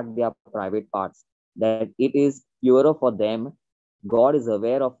and guard their private parts, that it is purer for them. God is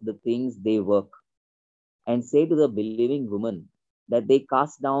aware of the things they work. And say to the believing woman that they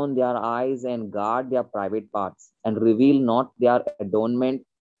cast down their eyes and guard their private parts, and reveal not their adornment,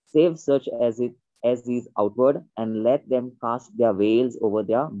 save such as is outward, and let them cast their veils over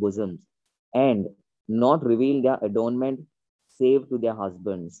their bosoms, and not reveal their adornment save to their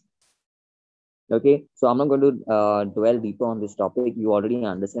husbands. Okay, so I'm not going to dwell deeper on this topic. You already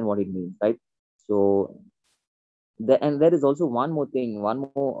understand what it means, right? So and there is also one more thing,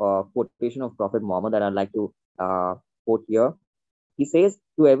 one more quotation of Prophet Muhammad that I'd like to quote here. He says,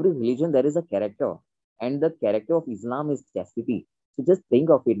 to every religion there is a character, and the character of Islam is chastity. So just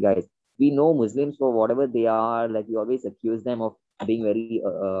think of it, guys. We know Muslims for whatever they are. Like, we always accuse them of being very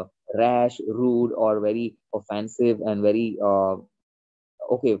rash, rude, or very offensive, and very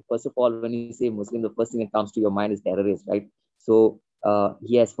okay. First of all, when you say Muslim, the first thing that comes to your mind is terrorist, right? So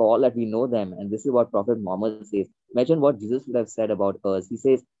yes, for all that we know them, and this is what Prophet Muhammad says. Imagine what Jesus would have said about us. He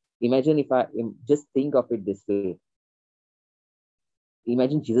says, imagine if I just think of it this way.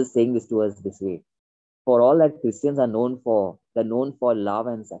 Imagine Jesus saying this to us this way. For all that Christians are known for, they're known for love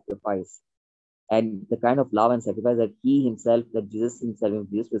and sacrifice. And the kind of love and sacrifice that he himself, that Jesus himself, if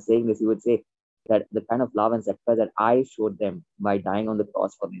Jesus was saying this, he would say that the kind of love and sacrifice that I showed them by dying on the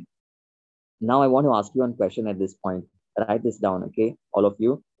cross for them. Now I want to ask you one question at this point. Write this down, okay? All of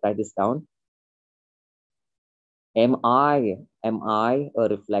you, write this down. Am I a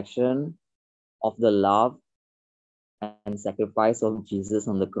reflection of the love and sacrifice of Jesus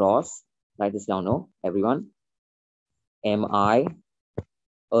on the cross? Write this down, no? Everyone. Am I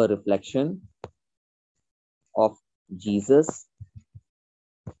a reflection of Jesus?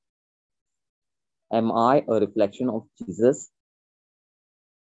 Am I a reflection of Jesus?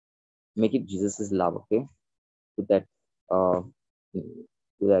 Make it Jesus's love, okay? To that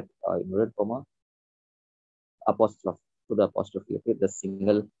inverted comma, apostrophe, to the apostrophe, okay? The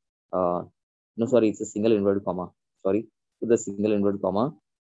single no, sorry, it's a single inverted comma. Sorry, to the single inverted comma.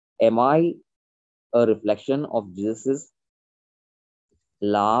 Am I a reflection of Jesus's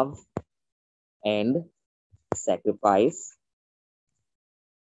love and sacrifice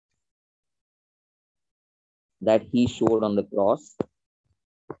that he showed on the cross.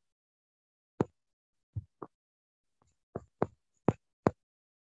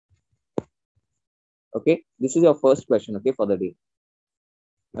 Okay, this is your first question, okay, for the day.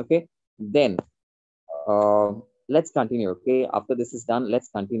 Okay, then let's continue. Okay, after this is done, let's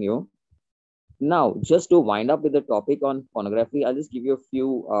continue. Now, just to wind up with the topic on pornography, I'll just give you a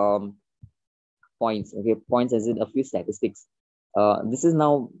few points. Okay, points as in a few statistics. This is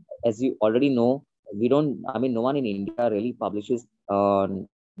now, as you already know, we don't. I mean, no one in India really publishes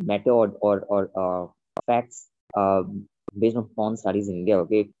meta or facts based on porn studies in India.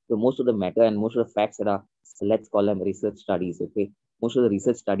 Okay, so most of the meta and most of the facts that are, let's call them research studies. Okay, most of the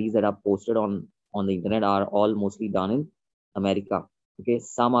research studies that are posted on the internet are all mostly done in America. Okay,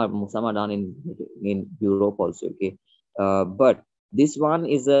 some are done in Europe also. Okay, but this one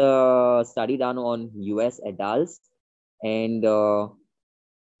is a study done on US adults and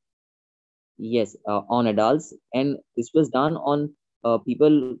yes, on adults, and this was done on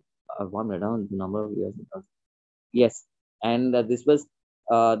people. One minute, the number of years. Yes, and this is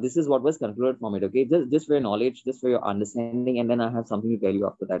what was concluded from it. Okay, just for your knowledge, just for your understanding, and then I have something to tell you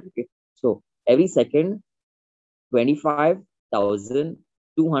after that. Okay, so every second,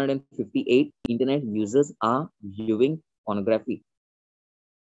 25,258 internet users are viewing pornography.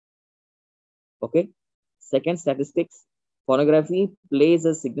 Okay, second statistics, pornography plays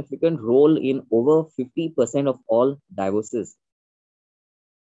a significant role in over 50% of all divorces.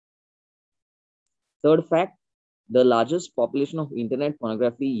 Third fact, the largest population of internet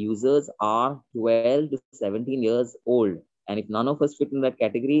pornography users are 12 to 17 years old. And if none of us fit in that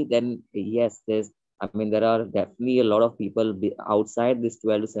category, then yes, there are definitely a lot of people outside this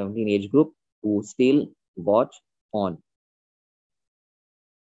 12 to 17 age group who still watch porn.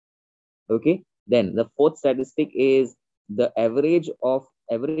 Okay, then the fourth statistic is the average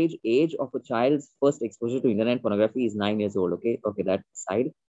age of a child's first exposure to internet pornography is 9 years old. Okay, that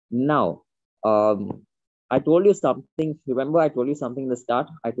side. Now, I told you something. Remember, I told you something in the start.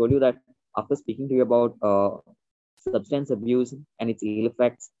 I told you that after speaking to you about substance abuse and its ill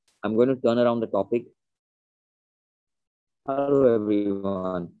effects, I'm going to turn around the topic. Hello,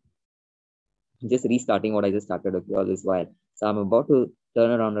 everyone. Just restarting what I just started all this while. So I'm about to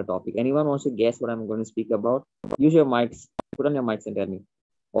turn around the topic. Anyone wants to guess what I'm going to speak about? Use your mics. Put on your mics and tell me.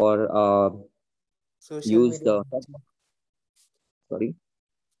 Or use media. Sorry.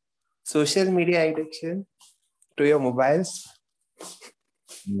 Social media addiction to your mobiles?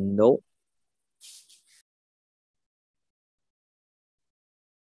 No.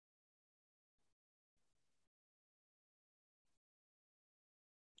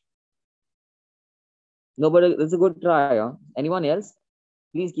 No, but it's a good try. Huh? Anyone else?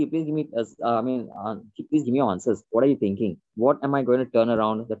 Please give me. Please give me your answers. What are you thinking? What am I going to turn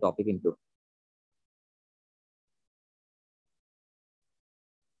around the topic into?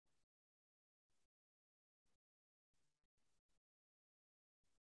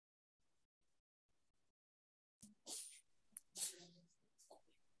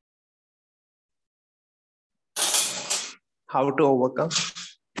 How to overcome?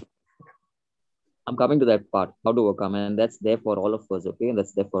 I'm coming to that part. How to overcome, and that's there for all of us. Okay,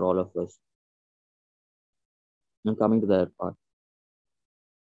 that's there for all of us. I'm coming to that part.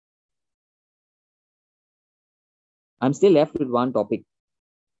 I'm still left with one topic.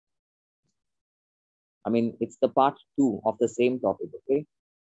 I mean, it's the part 2 of the same topic. Okay.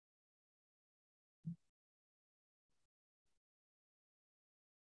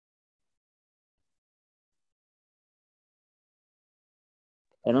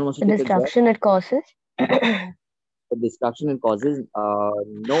 Anyone wants to The destruction it causes? The destruction it causes?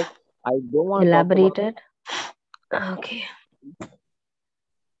 No, I don't want to elaborate it. Okay.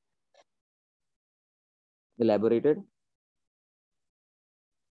 Elaborated.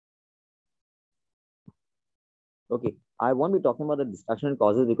 Okay, I won't be talking about the destruction it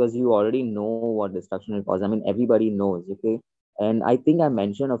causes because you already know what destruction it causes. I mean, everybody knows. Okay, and I think I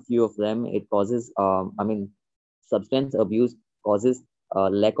mentioned a few of them. It causes, substance abuse causes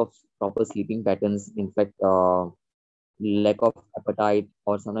lack of proper sleeping patterns. In fact, lack of appetite,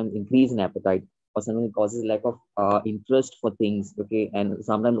 or sometimes increase in appetite, or sometimes it causes lack of interest for things. Okay, and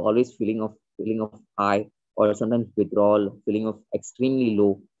sometimes always feeling of high, or sometimes withdrawal, feeling of extremely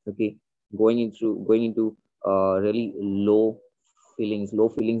low. Okay, going into really low feelings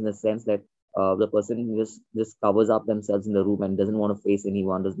in the sense that the person just covers up themselves in the room and doesn't want to face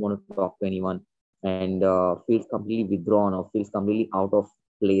anyone, doesn't want to talk to anyone, and feels completely withdrawn or feels completely out of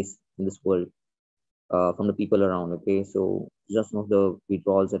place in this world. from the people around. Okay, so just some of the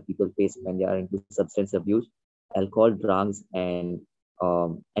withdrawals that people face when they are into substance abuse, alcohol, drugs, and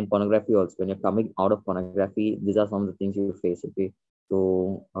pornography also. When you're coming out of pornography, these are some of the things you face. Okay,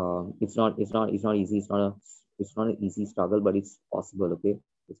 so it's not easy. It's not an easy struggle, but it's possible. Okay,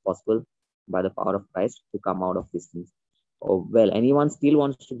 it's possible by the power of Christ to come out of these things. Oh well, anyone still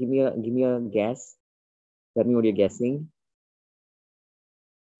wants to give me a guess? Tell me what you're guessing.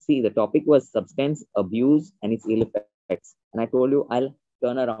 See, the topic was substance abuse and its ill effects, and I told you I'll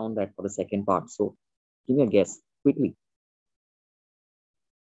turn around that for the second part. So, give me a guess quickly.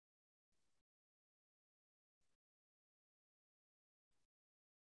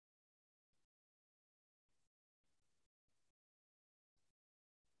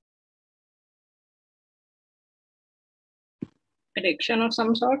 Addiction of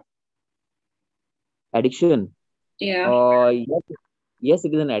some sort. Addiction. Yeah. Yes,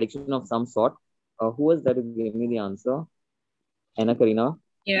 it is an addiction of some sort. Who was that who gave me the answer? Anna Karina.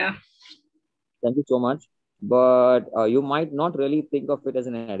 Yeah. Thank you so much. But you might not really think of it as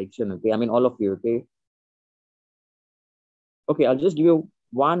an addiction. Okay, I mean all of you. Okay. Okay, I'll just give you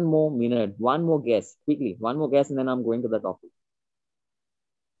one more minute, one more guess, quickly, one more guess, and then I'm going to the topic.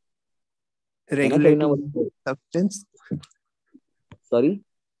 Regulated substance. Sorry?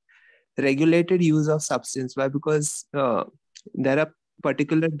 Regulated use of substance. Why? Because there are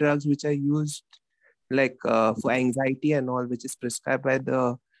particular drugs which are used like for anxiety and all, which is prescribed by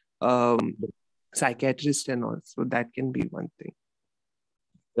the psychiatrist and all. So that can be one thing.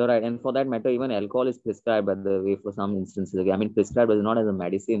 You're right. And for that matter, even alcohol is prescribed, by the way, for some instances. Okay? I mean, prescribed is not as a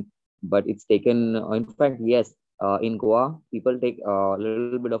medicine, but it's taken. In fact, yes, in Goa, people take a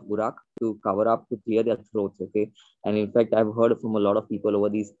little bit of urak to cover up, to clear their throats. Okay. And in fact, I've heard from a lot of people over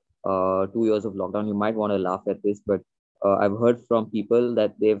these 2 years of lockdown. You might want to laugh at this, but I've heard from people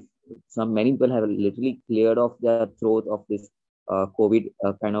that many people have literally cleared off their throat of this COVID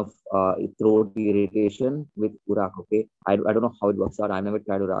kind of throat irritation with urak. Okay, I don't know how it works out. I've never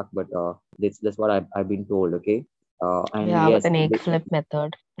tried urak, but that's what I've been told. Okay, and Yeah, yes, with an egg flip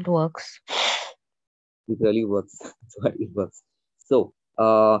method, it works. it really works. That's why it works. So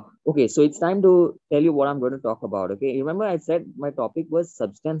okay, so it's time to tell you what I'm going to talk about. Okay, remember I said my topic was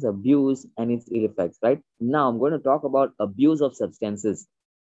substance abuse and its ill effects, right? Now I'm going to talk about abuse of substances.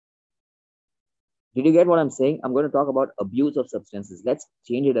 Did you get what I'm saying? I'm going to talk about abuse of substances. Let's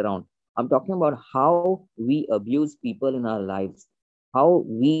change it around. I'm talking about how we abuse people in our lives, how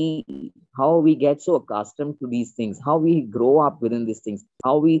we get so accustomed to these things, how we grow up within these things,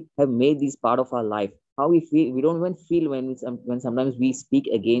 how we have made these part of our life, how we feel. We don't even feel when sometimes we speak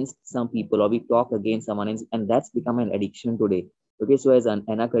against some people or we talk against someone else, and that's become an addiction today. Okay, so as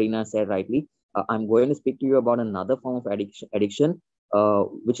Anna Karina said rightly, I'm going to speak to you about another form of addiction,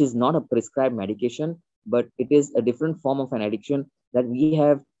 which is not a prescribed medication, but it is a different form of an addiction that we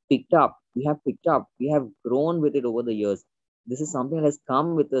have picked up. We have grown with it over the years. This is something that has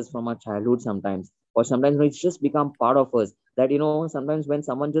come with us from our childhood sometimes, or sometimes it's just become part of us. That, sometimes when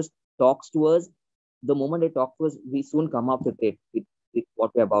someone just talks to us, the moment they talk to us, we soon come up with with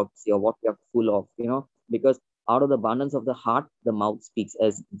what we're about to say or what we are full of, because out of the abundance of the heart, the mouth speaks,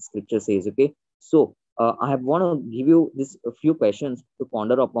 as scripture says. Okay, so I want to give you a few questions to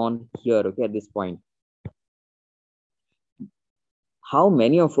ponder upon here. Okay, at this point, how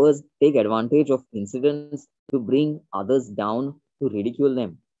many of us take advantage of incidents to bring others down, to ridicule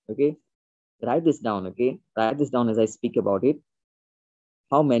them? Okay, write this down. Okay, write this down as I speak about it.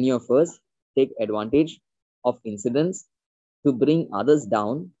 How many of us take advantage of incidents to bring others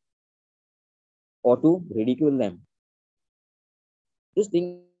down or to ridicule them? Just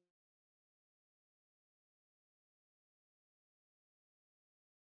think.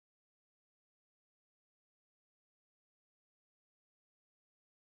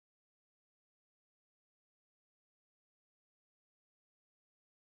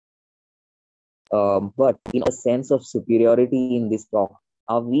 But in a sense of superiority in this talk,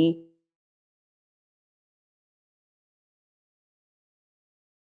 are we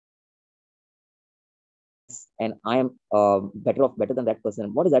and I am better than that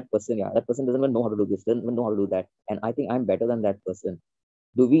person? What is that person? Yeah, that person doesn't even know how to do this, doesn't even know how to do that, and I think I'm better than that person.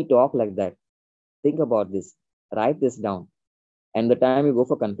 Do we talk like that? Think about this. Write this down. And the time you go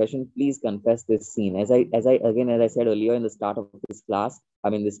for confession, please confess this scene. As I said earlier in the start of this class,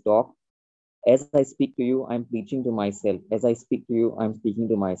 this talk, as I speak to you, I'm preaching to myself. As I speak to you, I'm speaking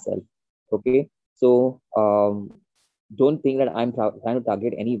to myself. Okay. So don't think that I'm trying to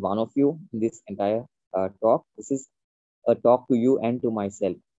target any one of you in this entire talk. This is a talk to you and to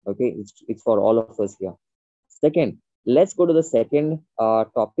myself. Okay. It's for all of us here. Second, Let's go to the second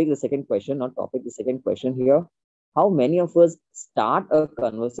topic, the second question, not topic, the second question here. How many of us start a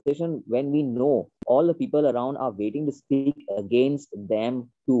conversation when we know all the people around are waiting to speak against them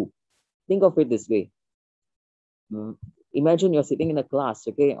too? Think of it this way. Imagine you're sitting in a class,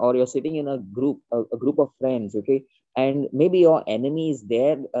 okay, or you're sitting in a group of friends, okay, and maybe your enemy is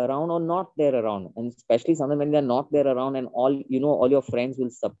there around or not there around, and especially sometimes when they're not there around, and all your friends will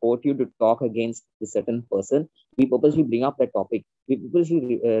support you to talk against a certain person. We purposely bring up that topic. We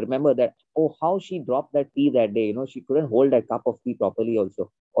purposely remember that, oh, how she dropped that tea that day. She couldn't hold that cup of tea properly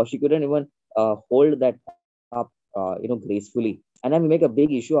also, or she couldn't even hold that cup gracefully. And then we make a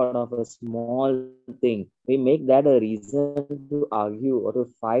big issue out of a small thing. We make that a reason to argue or to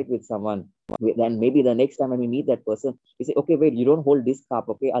fight with someone. Then maybe the next time when we meet that person, we say, okay, wait, you don't hold this cup,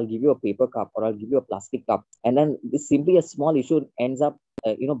 okay, I'll give you a paper cup or I'll give you a plastic cup. And then this simply a small issue ends up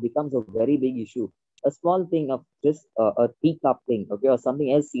becomes a very big issue. A small thing of just a teacup thing, okay, or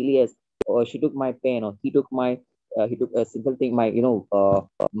something as silly as, or she took my pen, or he took a simple thing,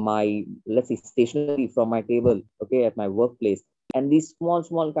 my, let's say, stationery from my table, okay, at my workplace. And these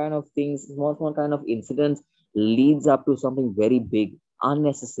small kind of things, small kind of incidents leads up to something very big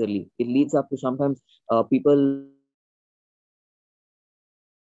unnecessarily. It leads up to sometimes people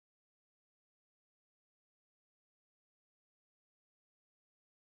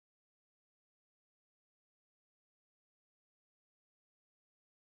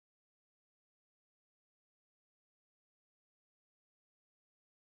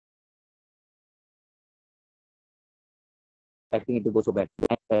expecting it to go so bad.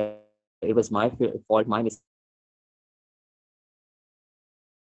 And, it was my fault, my mistake.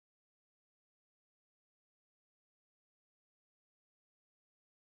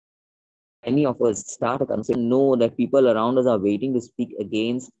 Many of us start a conversation, know that people around us are waiting to speak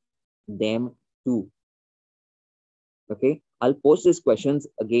against them too. Okay, I'll post these questions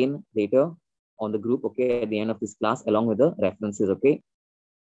again later on the group, okay, at the end of this class, along with the references, okay.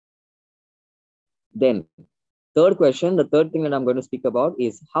 Then, third question, the third thing that I'm going to speak about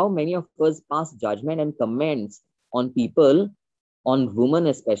is how many of us pass judgment and comments on people, on women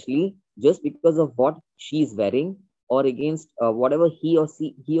especially, just because of what she's wearing, or against whatever he or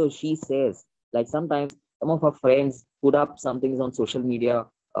she says. Like sometimes some of our friends put up some things on social media.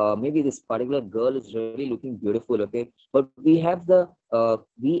 Maybe this particular girl is really looking beautiful, okay, but we have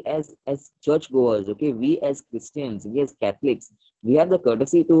we as churchgoers, okay, we as Christians, we as Catholics, we have the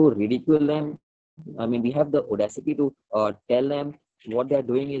courtesy to ridicule them. I mean, we have the audacity to tell them what they're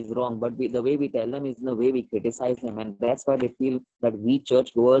doing is wrong, but the way we tell them is the way we criticize them, and that's why they feel that we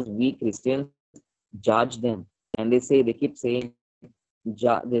churchgoers, we Christians, judge them. And they keep saying,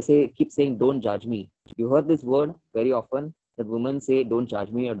 keep saying, don't judge me. You heard this word very often, that women say, don't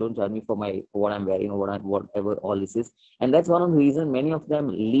judge me, or don't judge me for what I'm wearing, or whatever all this is. And that's one of the reasons many of them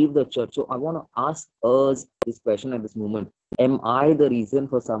leave the church. So I want to ask us this question at this moment. Am I the reason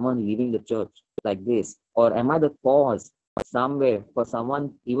for someone leaving the church like this? Or am I the cause somewhere for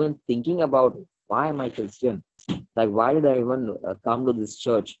someone even thinking about, why am I Christian? Like, why did I even come to this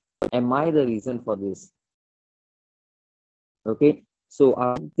church? Am I the reason for this? Okay,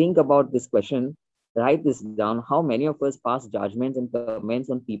 so think about this question, write this down. How many of us pass judgments and comments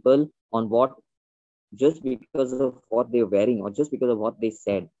on people on what, just because of what they're wearing, or just because of what they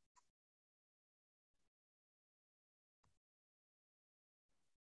said?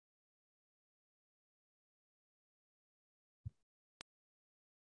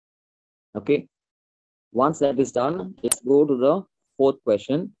 Okay, once that is done, let's go to the fourth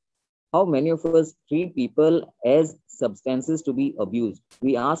question. How many of us treat people as substances to be abused?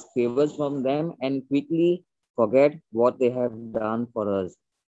 We ask favors from them and quickly forget what they have done for us.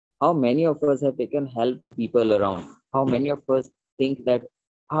 How many of us have taken help people around? How many of us think that,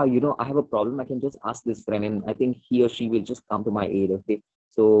 I have a problem, I can just ask this friend, and I think he or she will just come to my aid, okay?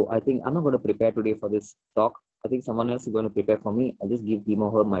 So I think I'm not going to prepare today for this talk. I think someone else is going to prepare for me. I'll just give him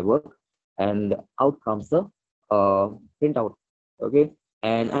or her my work, and out comes the printout, okay?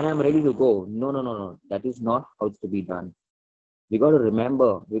 And I'm ready to go. No. That is not how it's to be done. We got to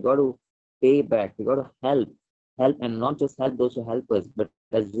remember, we got to pay back, we got to help, and not just help those who help us, but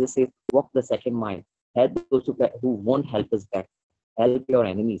as Jesus says, walk the second mile, help those who won't help us back, help your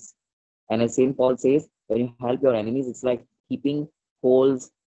enemies. And as St. Paul says, when you help your enemies, it's like heaping coals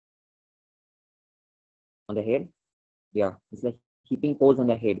on the head. Yeah, it's like heaping coals on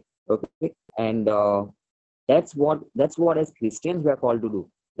the head. Okay, and that's what as Christians we are called to do.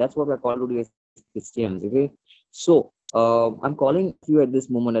 That's what we're called to do as Christians. Okay, so I'm calling you at this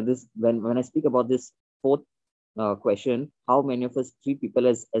moment, when I speak about this fourth question, how many of us treat people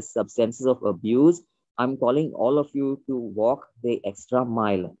as substances of abuse? I'm calling all of you to walk the extra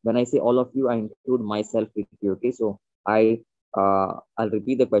mile. When I say all of you, I include myself with you. Okay, so I'll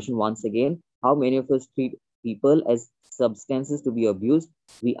repeat the question once again. How many of us treat people as substances to be abused?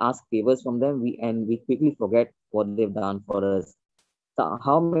 We ask favors from them, we quickly forget what they've done for us. So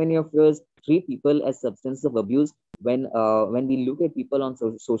how many of us treat people as substances of abuse when we look at people on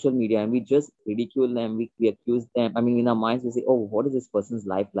social media and we just ridicule them, we accuse them. I mean, in our minds, we say, "Oh, what is this person's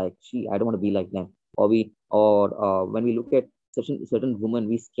life like? I don't want to be like them." Or when we look at certain women,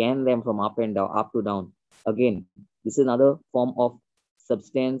 we scan them from up and down, up to down. Again, this is another form of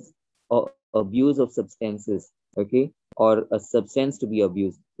substance or abuse of substances. Okay, or a substance to be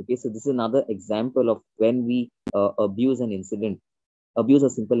abused. Okay, so this is another example of when we abuse an incident, abuse a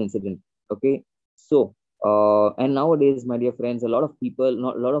simple incident. Okay, so and nowadays, my dear friends, a lot of people,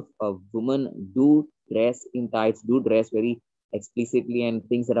 not a lot of women do dress in tights, do dress very explicitly and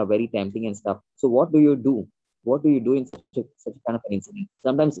things that are very tempting and stuff. So what do you do? What do you do in such a kind of an incident?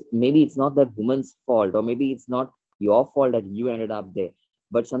 Sometimes maybe it's not that woman's fault, or maybe it's not your fault that you ended up there,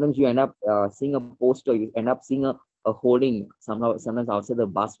 but sometimes you end up seeing a poster, you end up seeing a hoarding sometimes outside the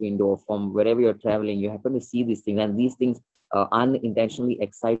bus window from wherever you're traveling. You happen to see these things, and these things unintentionally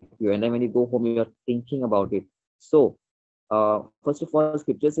excite you, and then when you go home, you're thinking about it. So first of all,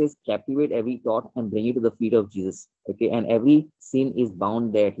 scripture says captivate every thought and bring it to the feet of Jesus. Okay, and every sin is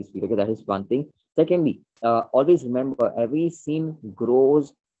bound there at his feet. Okay, that is one thing. Secondly, always remember, every sin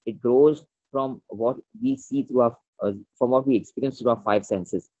grows. It grows from what we see through our from what we experience through our five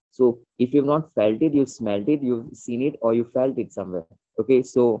senses. So if you've not felt it, you've smelled it, you've seen it, or you felt it somewhere. Okay,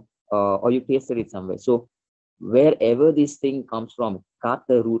 so or you tasted it somewhere. So wherever this thing comes from, cut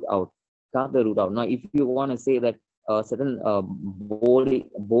the root out. Cut the root out. Now, if you want to say that a certain board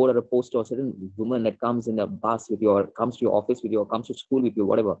or a poster, or a certain woman that comes in a bus with you, or comes to your office with you, or comes to school with you,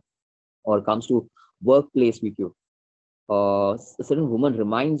 whatever, or comes to workplace with you, a certain woman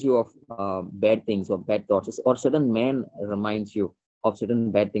reminds you of bad things or bad thoughts, or certain man reminds you of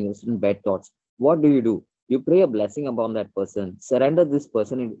certain bad things, certain bad thoughts. What do? You pray a blessing upon that person. Surrender this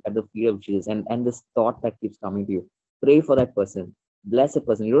person at the feet of Jesus, and this thought that keeps coming to you. Pray for that person. Bless a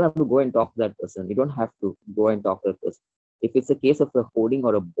person. You don't have to go and talk to that person. You don't have to go and talk to that person. If it's a case of a hoarding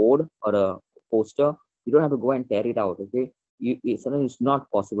or a board or a poster, you don't have to go and tear it out. Okay, sometimes it's not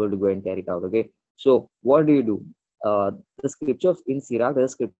possible to go and tear it out. Okay, so what do? The scripture in Sirach,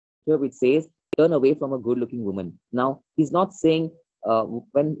 there's a scripture which says, "Turn away from a good-looking woman." Now, he's not saying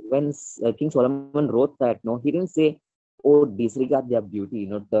when King Solomon wrote that, no, he didn't say, "Oh, disregard their beauty,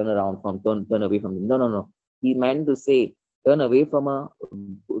 turn away from them." No. He meant to say, turn away from a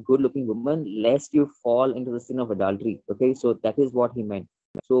good-looking woman, lest you fall into the sin of adultery. Okay, so that is what he meant.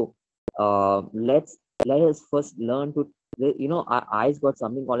 So let us first learn to, our eyes got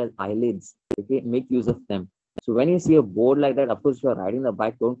something called as eyelids. Okay, make use of them. So when you see a board like that, of course, if you're riding the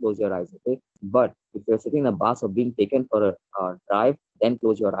bike, don't close your eyes. Okay, but if you're sitting in a bus or being taken for a drive, then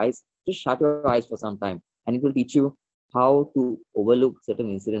close your eyes. Just shut your eyes for some time, and it will teach you how to overlook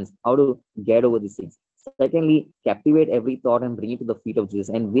certain incidents, how to get over these things. Secondly, captivate every thought and bring it to the feet of Jesus,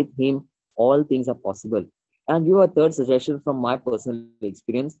 and with him, all things are possible. And you have a third suggestion from my personal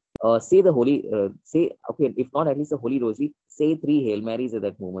experience. Say the okay, if not at least the Holy Rosary, say 3 Hail Marys at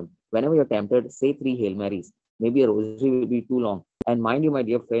that moment. Whenever you're tempted, say 3 Hail Marys. Maybe a rosary will be too long. And mind you, my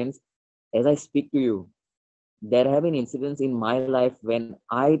dear friends, as I speak to you, there have been incidents in my life when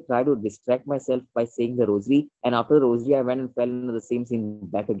I try to distract myself by saying the rosary, and after the rosary, I went and fell into the same sin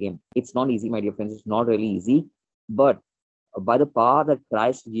back again. It's not easy, my dear friends. It's not really easy. But by the power that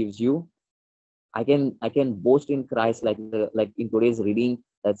Christ gives you, I can boast in Christ, like in today's reading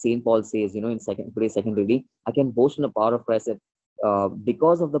that Saint Paul says, in today's second reading, I can boast in the power of Christ that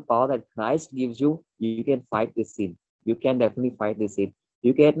because of the power that Christ gives you, you can fight this sin. You can definitely fight this sin.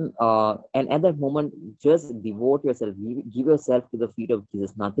 You can, and at that moment, just devote yourself, give yourself to the feet of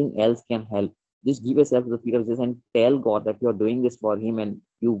Jesus. Nothing else can help. Just give yourself to the feet of Jesus and tell God that you're doing this for Him and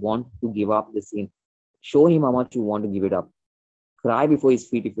you want to give up the sin. Show Him how much you want to give it up. Cry before His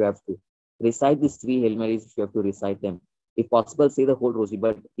feet if you have to. Recite these 3 Hail Marys if you have to recite them. If possible, say the whole rosary.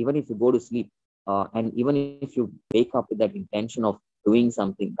 But even if you go to sleep, and even if you wake up with that intention of doing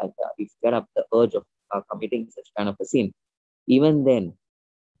something like that, if you get up the urge of committing such kind of a sin, even then,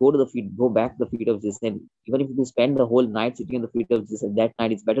 go back to the feet of Jesus. And even if you spend the whole night sitting at the feet of Jesus, at that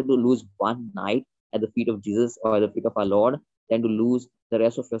night, it's better to lose one night at the feet of Jesus or at the feet of our Lord than to lose the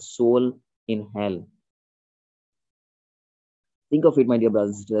rest of your soul in hell. Think of it, my dear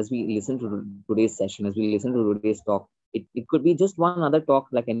brothers, as we listen to today's session, as we listen to today's talk. It could be just one other talk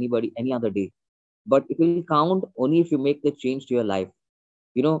like anybody, any other day, but it will count only if you make the change to your life.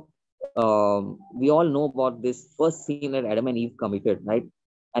 we all know about this first sin that Adam and Eve committed, right?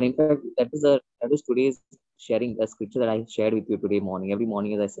 And in fact, that is today's sharing a scripture that I shared with you today morning. Every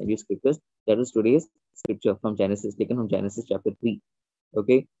morning, as I send you scriptures, that is today's scripture from Genesis, taken from Genesis chapter 3.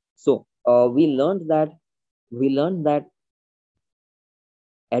 Okay, so we learned that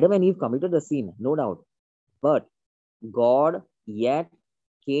Adam and Eve committed a sin, no doubt, but God yet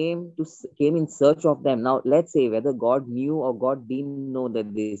came in search of them. Now, let's say whether God knew or God didn't know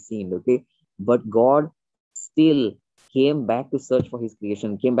that they sinned, okay? But God still came back to search for his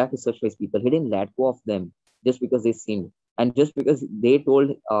creation, came back to search for his people. He didn't let go of them just because they sinned. And just because they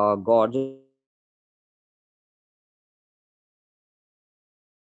told God, just because they told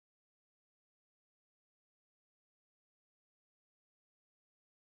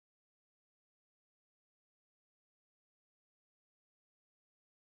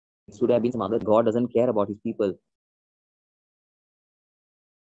Adam and Eve that should have been some other, God doesn't care about his people.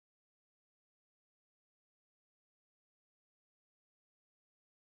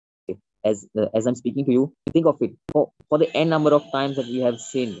 As I'm speaking to you, think of it for the n number of times that we have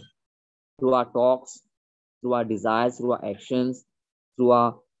sinned through our talks, through our desires, through our actions, through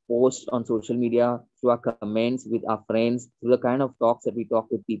our posts on social media, through our comments with our friends, through the kind of talks that we talk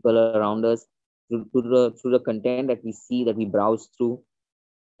with people around us, through the content that we see, that we browse through.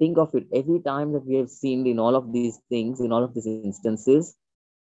 Think of it, every time that we have sinned in all of these things, in all of these instances,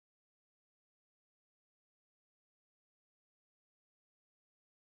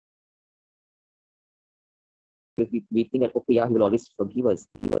 we think that, okay, yeah, he will always forgive us,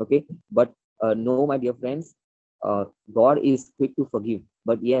 okay? But no, my dear friends, God is quick to forgive,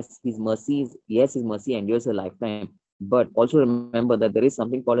 but his mercy endures a lifetime. But also remember that there is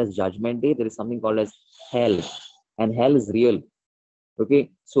something called as judgment day, there is something called as hell, and hell is real.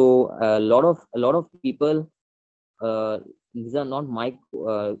 Okay, so a lot of people, these are not my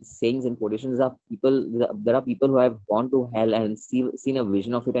sayings and quotations. There are people who have gone to hell and seen a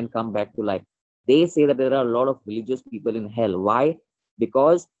vision of it and come back to life. They say that there are a lot of religious people in hell. Why?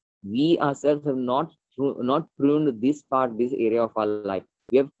 Because we ourselves have not pruned this area of our life.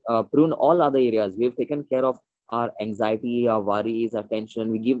 We have pruned all other areas. We have taken care of our anxiety, our worries, our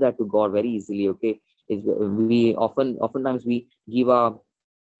tension. We give that to God very easily. Okay, oftentimes we give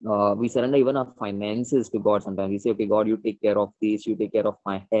we surrender even our finances to God. Sometimes we say, okay, God, you take care of this, you take care of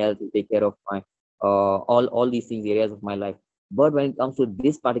my health, you take care of my all these things, areas of my life. But when it comes to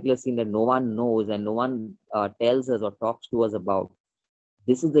this particular scene that no one knows and no one tells us or talks to us about,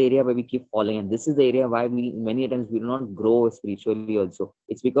 this is the area where we keep falling, and this is the area why we many times we do not grow spiritually also.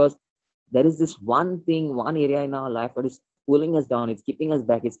 It's because there is this one area in our life that is pulling us down, it's keeping us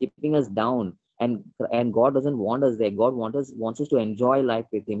back, it's keeping us down. And God doesn't want us there. God wants us to enjoy life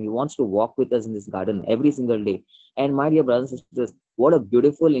with him. He wants to walk with us in this garden every single day. And my dear brothers and sisters, what a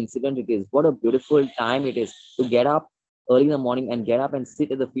beautiful incident it is, what a beautiful time it is to get up early in the morning and get up and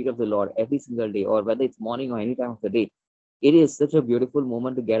sit at the feet of the Lord every single day, or whether it's morning or any time of the day. It is such a beautiful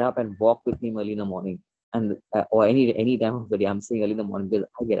moment to get up and walk with him early in the morning, and or any time of the day. I'm saying early in the morning because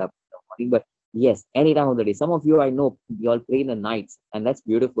I get up in the morning, but yes, any time of the day. Some of you, I know, you all pray in the nights, and that's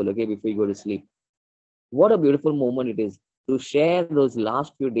beautiful. Okay, before you go to sleep, what a beautiful moment it is to share those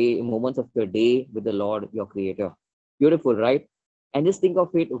last few moments of your day with the Lord, your Creator. Beautiful, right? And just think of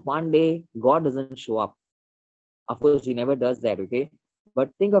it. One day, God doesn't show up. Of course, He never does that. Okay, but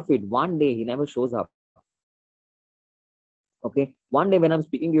think of it. One day, He never shows up. Okay, one day when I'm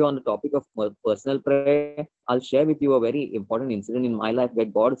speaking to you on the topic of personal prayer, I'll share with you a very important incident in my life where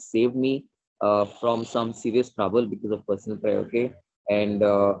God saved me from some serious trouble because of personal prayer. Okay, and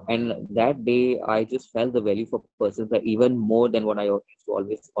that day I just felt the value for personal prayer even more than what I used to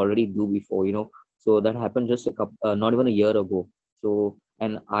always already do before. So that happened just not even a year ago. So,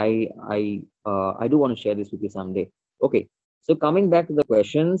 and I do want to share this with you someday. Okay, so coming back to the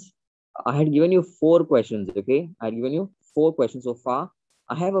questions, I had given you 4 questions. Okay, I had given you 4 questions so far.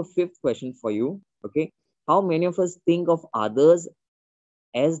 I have a 5th question for you. Okay, how many of us think of others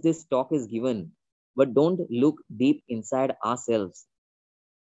as this talk is given, but don't look deep inside ourselves?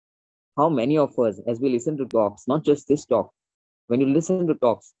 How many of us, as we listen to talks, not just this talk, when you listen to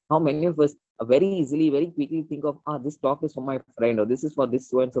talks, how many of us very easily, very quickly think of, this talk is for my friend, or this is for this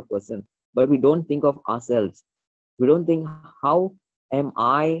so and so person, but we don't think of ourselves. We don't think, how am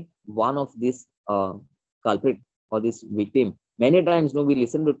I one of this culprit or this victim? Many times, we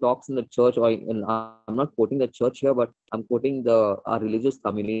listen to talks in the church, or I'm not quoting the church here, but I'm quoting our religious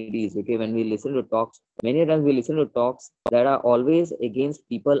communities. Okay, when we listen to talks, many times we listen to talks that are always against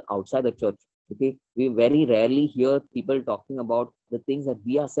people outside the church. Okay, we very rarely hear people talking about the things that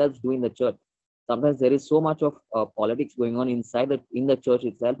we ourselves do in the church. Sometimes there is so much of politics going on inside in the church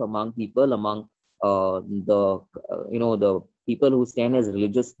itself, among people, among the the people who stand as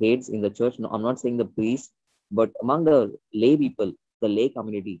religious heads in the church. No, I'm not saying the priests, but among the lay people, the lay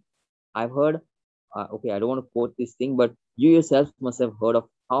community. I've heard, okay, I don't want to quote this thing, but you yourself must have heard of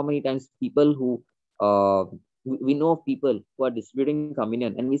how many times people who, we know of people who are distributing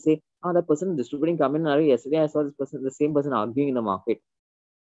communion, and we say, that person distributing communion, yesterday I saw this person, the same person arguing in the market.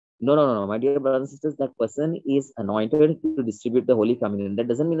 No, no, no, no, my dear brothers and sisters, that person is anointed to distribute the Holy Communion. That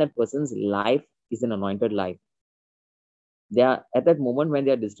doesn't mean that person's life is an anointed life. They are at that moment when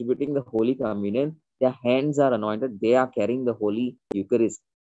they are distributing the Holy Communion, their hands are anointed, they are carrying the Holy Eucharist,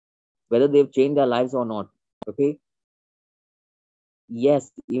 whether they've changed their lives or not. Okay.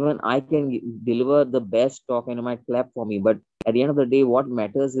 Yes, even I can deliver the best talk and you might clap for me, but at the end of the day, what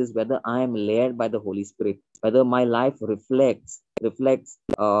matters is whether I am led by the Holy Spirit, whether my life reflects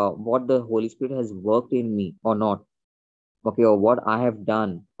what the Holy Spirit has worked in me or not. Okay, or what I have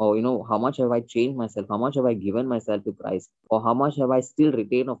done, or how much have I changed myself, how much have I given myself to Christ, or how much have I still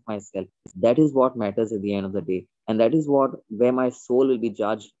retained of myself. That is what matters at the end of the day, and that is what where my soul will be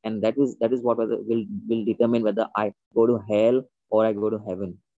judged, and that is what will determine whether I go to hell or I go to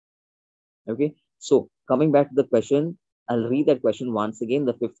heaven. Okay, so coming back to the question, I'll read that question once again,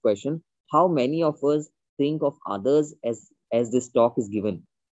 the fifth question. How many of us think of others as this talk is given,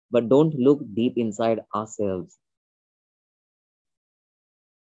 but don't look deep inside ourselves?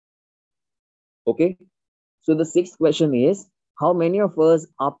 Okay, so the sixth question is, how many of us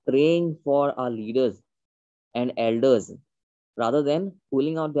are praying for our leaders and elders rather than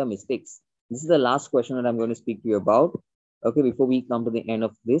pulling out their mistakes? This is the last question that I'm going to speak to you about. Okay, before we come to the end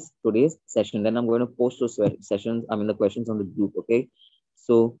of today's session, then I'm going to post those the questions on the group. Okay,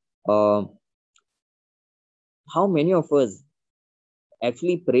 so how many of us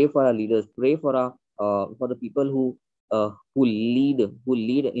actually pray for our leaders, pray for for the people who lead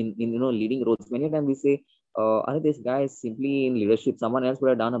in leading roles? Many times we say, this guy is simply in leadership. Someone else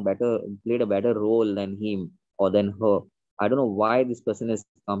would have played a better role than him or than her. I don't know why this person has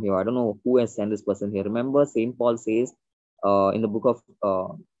come here. I don't know who has sent this person here. Remember, Saint Paul says, in the book of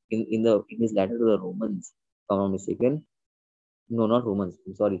in his letter to the Romans, if I'm not mistaken. No, not Romans.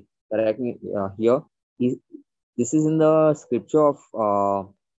 I'm sorry. Correct me here. This is in the scripture of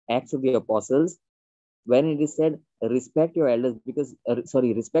Acts of the Apostles, when it is said, respect your elders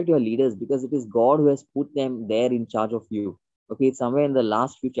respect your leaders, because it is God who has put them there in charge of you. Okay, it's somewhere in the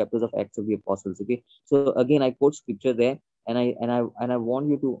last few chapters of Acts of the Apostles. Okay, so again, I quote scripture there, and I want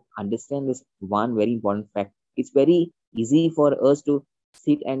you to understand this one very important fact. It's very easy for us to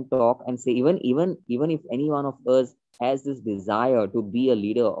sit and talk and say, even if any one of us has this desire to be a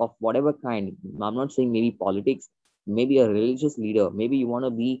leader of whatever kind. I'm not saying maybe politics, maybe a religious leader, maybe you want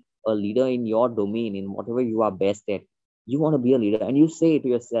to be a leader in your domain, in whatever you are best at. You want to be a leader, and you say to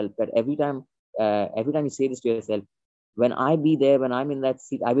yourself that every time you say this to yourself, when I be there, when I'm in that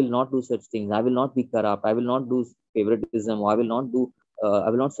seat, I will not do such things. I will not be corrupt. I will not do favoritism. Or I will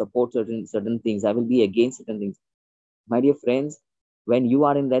not support certain things. I will be against certain things. My dear friends, when you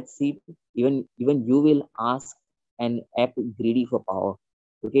are in that seat, even you will ask and act greedy for power.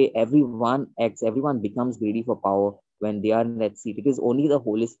 Okay, everyone becomes greedy for power when they are in that seat. It is only the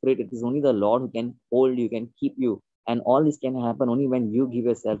Holy Spirit, it is only the Lord who can hold you, can keep you. And all this can happen only when you give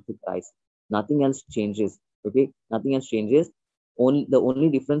yourself to Christ. Nothing else changes. Okay, nothing else changes. The only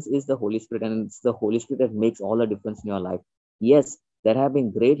difference is the Holy Spirit, and it's the Holy Spirit that makes all the difference in your life. Yes, there have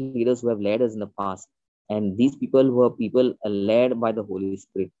been great leaders who have led us in the past, and these people were people led by the Holy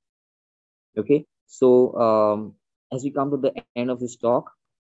Spirit. Okay, so as we come to the end of this talk,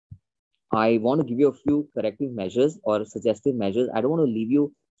 I want to give you a few corrective measures or suggestive measures. I don't want to leave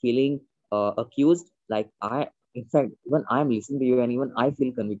you feeling accused. Like in fact, when I'm listening to you, and even I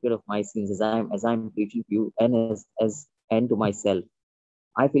feel convicted of my sins as I'm preaching to you, and to myself.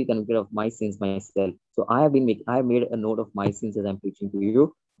 I feel convicted of my sins myself. So I have made a note of my sins as I'm preaching to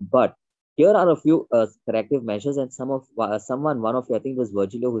you. But here are a few corrective measures, and one of you, I think it was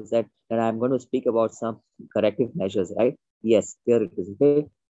Virgilio, who said that I'm going to speak about some corrective measures, right? Yes, here it is. Okay,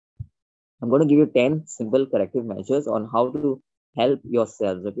 I'm going to give you 10 simple corrective measures on how to help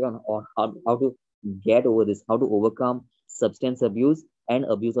yourselves, okay, on how to get over this, how to overcome substance abuse and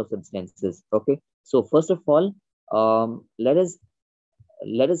abuse of substances. Okay, so first of all, let us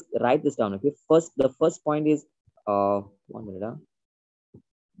write this down. Okay, the first point is 1 minute.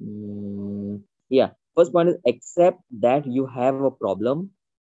 Yeah, first point is accept that you have a problem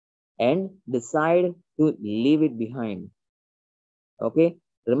and decide to leave it behind. Okay,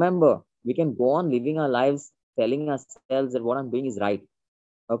 remember, we can go on living our lives telling ourselves that what I'm doing is right.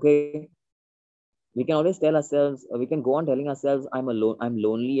 Okay, We can always tell ourselves, we can go on telling ourselves, I'm alone, I'm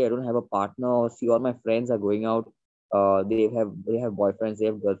lonely, I don't have a partner, or see all my friends are going out, they have boyfriends, they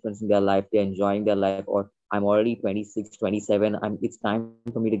have girlfriends in their life, they're enjoying their life, or I'm already 26, 27, it's time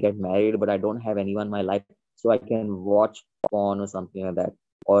for me to get married, but I don't have anyone in my life, so I can watch porn or something like that,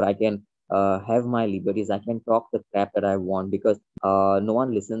 or I can have my liberties, I can talk the crap that I want, because no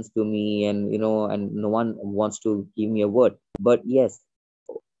one listens to me, and no one wants to give me a word. But yes,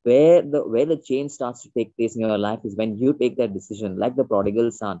 where the change starts to take place in your life is when you take that decision, like the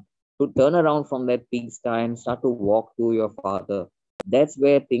prodigal son, to turn around from that pigsty and start to walk to your father. That's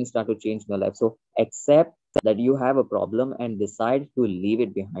where things start to change in your life. So accept that you have a problem and decide to leave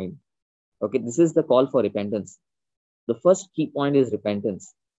it behind. Okay, this is the call for repentance. The first key point is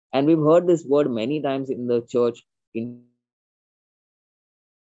repentance. And we've heard this word many times in the church, in churches,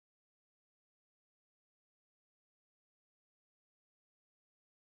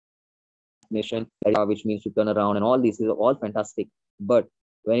 in schools, mission, which means to turn around, and all these is all fantastic. But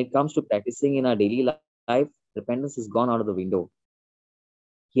when it comes to practicing in our daily life, repentance has gone out of the window.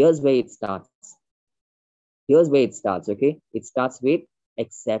 Here's where it starts. Okay? It starts with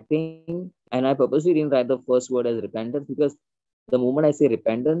accepting, and I purposely didn't write the first word as repentance, because the moment I say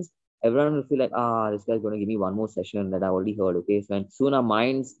repentance, everyone will feel like, this guy's going to give me one more session that I already heard. Okay, so and soon our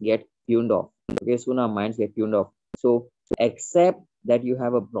minds get tuned off. So accept that you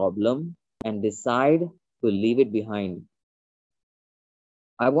have a problem and decide to leave it behind.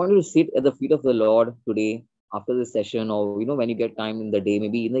 I want you to sit at the feet of the Lord today after this session, or when you get time in the day,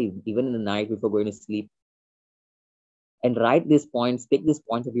 maybe even in the night before going to sleep, and write these points. Take these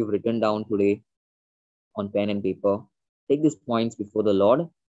points that you've written down today on pen and paper. Take these points before the Lord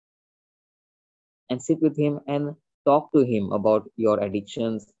and sit with Him and talk to Him about your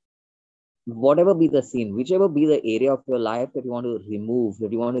addictions, whatever be the sin, whichever be the area of your life that you want to remove,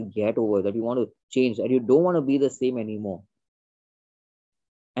 that you want to get over, that you want to change, that you don't want to be the same anymore.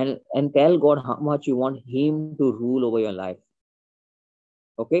 And tell God how much you want Him to rule over your life.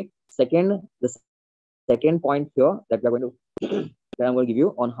 Okay. The second point here that I'm going to give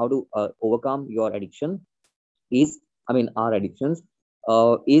you on how to overcome your addiction our addictions,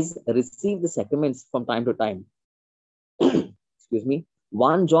 is receive the sacraments from time to time. Excuse me.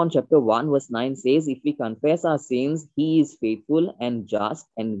 1 John chapter 1 verse 9 says, if we confess our sins, He is faithful and just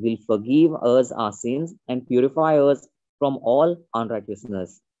and will forgive us our sins and purify us from all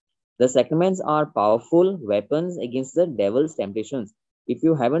unrighteousness. The sacraments are powerful weapons against the devil's temptations. If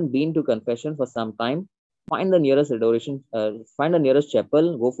you haven't been to confession for some time, find the nearest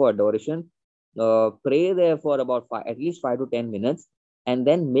chapel, go for adoration, pray there for about at least 5 to 10 minutes, and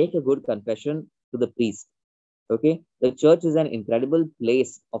then make a good confession to the priest. Okay, the church is an incredible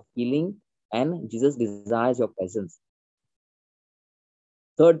place of healing, and Jesus desires your presence.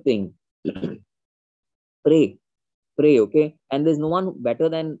 Third thing, pray, okay? And there's no one better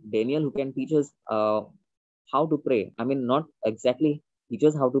than Daniel who can teach us how to pray. I mean, not exactly teach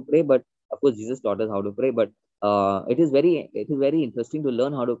us how to pray, but of course Jesus taught us how to pray. But it is very interesting to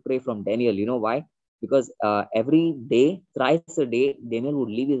learn how to pray from Daniel. You know why? Because every day, thrice a day, Daniel would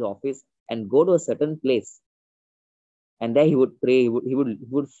leave his office and go to a certain place, and there he would pray. He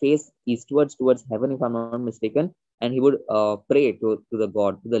would face eastwards towards heaven, if I'm not mistaken, and he would pray to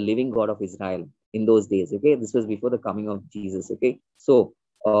the living God of Israel in those days. Okay, this was before the coming of Jesus. Okay, so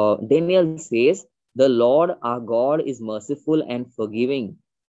Daniel says, the Lord our God is merciful and forgiving,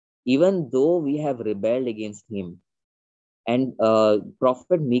 even though we have rebelled against Him. And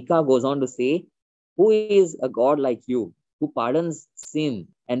Prophet Micah goes on to say, who is a God like you, who pardons sin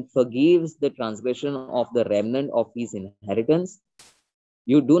and forgives the transgression of the remnant of His inheritance?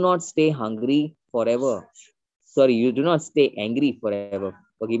 You do not stay hungry forever. Sorry, you do not stay angry forever.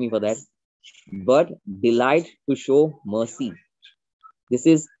 Forgive me for that. But delight to show mercy. This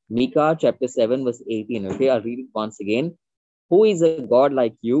is Micah chapter 7 verse 18. Okay, I'll read it once again. Who is a God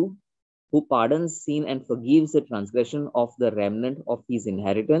like you, who pardons sin and forgives the transgression of the remnant of His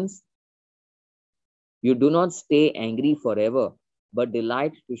inheritance? You do not stay angry forever, but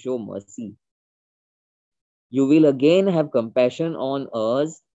delight to show mercy. You will again have compassion on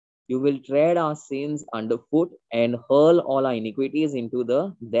us. You will tread our sins underfoot and hurl all our iniquities into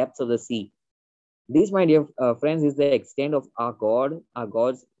the depths of the sea. This, my dear friends, is the extent of our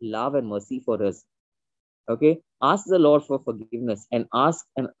God's love and mercy for us. Okay, ask the Lord for forgiveness and ask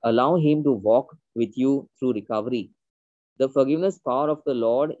and allow Him to walk with you through recovery. The forgiveness power of the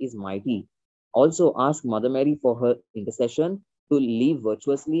Lord is mighty. Also ask Mother Mary for her intercession to live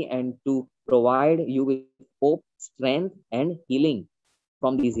virtuously and to provide you with hope, strength, and healing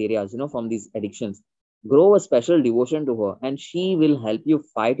from these areas, from these addictions. Grow a special devotion to her, and she will help you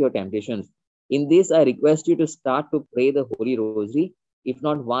fight your temptations. In this, I request you to start to pray the Holy Rosary. If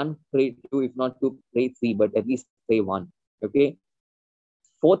not one, pray two. If not two, pray three. But at least pray one. Okay.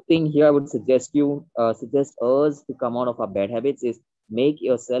 Fourth thing here, I would suggest us to come out of our bad habits is make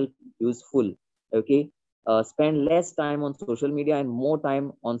yourself useful. Okay. Spend less time on social media and more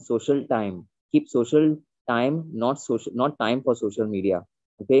time on social time. Keep social time, not time for social media.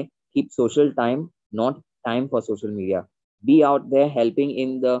 Okay. Keep social time, not time for social media. Be out there helping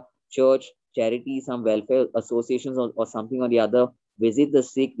in the church, charity, some welfare associations, or something or the other. Visit the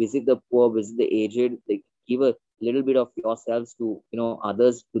sick, visit the poor, visit the aged. Like, give a little bit of yourselves to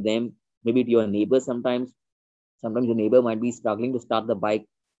others, to them, maybe to your neighbors. Sometimes your neighbor might be struggling to start the bike.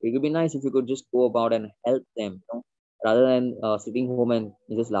 It would be nice if you could just go about and help them, rather than sitting home and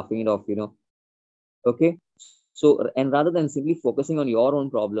just laughing it off. Okay. So, and rather than simply focusing on your own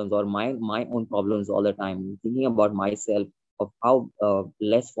problems or my own problems all the time, thinking about myself, of how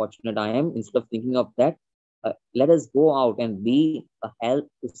less fortunate I am, instead of thinking of that, let us go out and be a help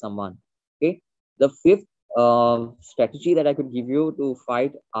to someone. Okay. The fifth strategy that I could give you to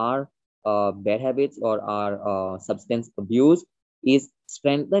fight our bad habits or our substance abuse is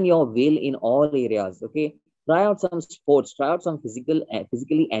strengthen your will in all areas. Okay. Try out some sports, try out some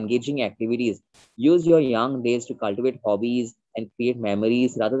physically engaging activities. Use your young days to cultivate hobbies and create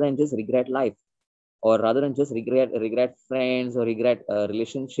memories rather than just regret life, or rather than just regret friends, or regret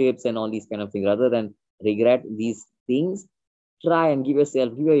relationships and all these kind of things. Rather than regret these things, try and give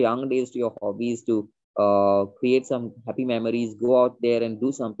your young days to your hobbies, to create some happy memories. Go out there and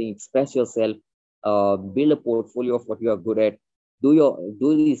do something, express yourself, build a portfolio of what you are good at. Do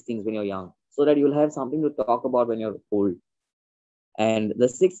these things when you're young, so that you'll have something to talk about when you're old. And the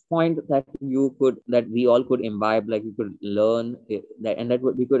sixth point that we all could imbibe, like we could learn, that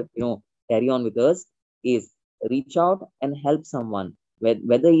we could carry on with us, is reach out and help someone,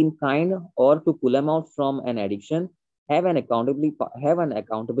 whether in kind or to pull them out from an addiction. Have an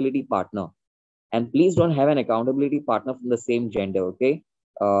accountability partner, and please don't have an accountability partner from the same gender. Okay.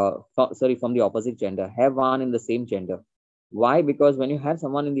 From the opposite gender. Have one in the same gender. Why? Because when you have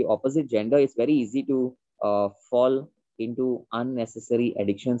someone in the opposite gender, it's very easy to fall into unnecessary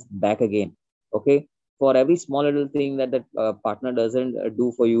addictions back again. Okay. For every small little thing that partner doesn't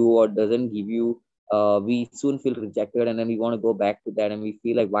do for you or doesn't give you, we soon feel rejected, and then we want to go back to that, and we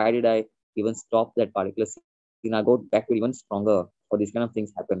feel like, why did I even stop that particular scene? I go back to even stronger, or these kind of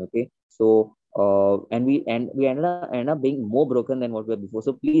things happen. Okay. So and we end up being more broken than what we were before.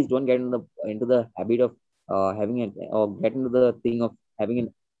 So please don't get into the habit of having it, or get into the thing of having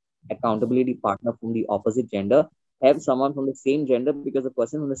an accountability partner from the opposite gender. Have someone from the same gender, because the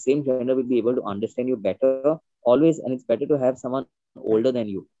person from the same gender will be able to understand you better always. And it's better to have someone older than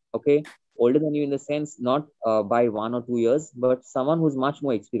you. Okay. Older than you in the sense, not by 1 or 2 years, but someone who's much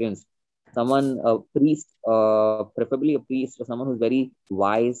more experienced. Someone, a priest, preferably a priest, or someone who's very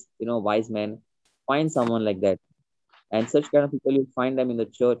wise, wise man. Find someone like that. And such kind of people, you find them in the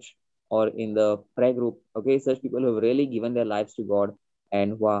church or in the prayer group. Okay. Such people who have really given their lives to God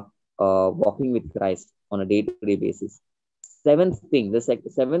and who are walking with Christ on a day-to-day basis. Seventh thing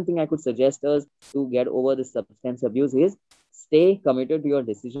I could suggest us to get over the substance abuse is stay committed to your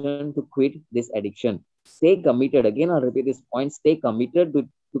decision to quit this addiction. Stay committed. Again, I'll repeat this point. Stay committed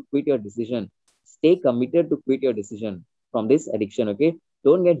to quit your decision. Stay committed to quit your decision from this addiction. Okay.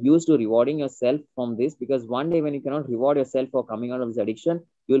 Don't get used to rewarding yourself from this, because one day when you cannot reward yourself for coming out of this addiction,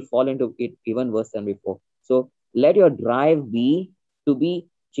 you will fall into it even worse than before. So let your drive be to be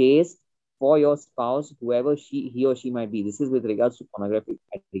chaste for your spouse, whoever he or she might be. This is with regards to pornographic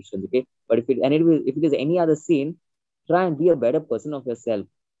addictions. Okay. But if it is any other sin, try and be a better person of yourself.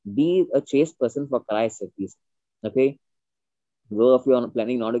 Be a chaste person for Christ, at least. Okay. Though if you are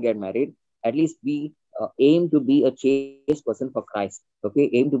planning not to get married, at least aim to be a chaste person for Christ. Okay.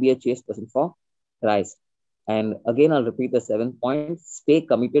 Aim to be a chaste person for Christ. And again, I'll repeat the seventh point. Stay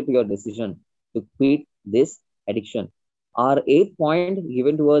committed to your decision to quit this addiction. Our eighth point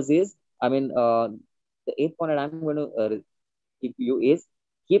given to us is, the eighth point that I'm going to give you is,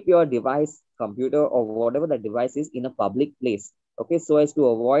 keep your device, computer, or whatever the device is, in a public place. Okay. So as to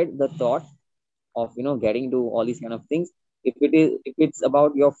avoid the thought of, getting into all these kind of things. If it's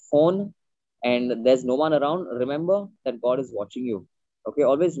about your phone and there's no one around, remember that God is watching you. Okay.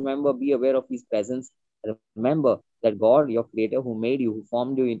 Always remember, be aware of His presence. Remember that God, your creator, who made you, who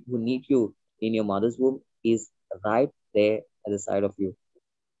formed you, who knit you in your mother's womb, is right there at the side of you.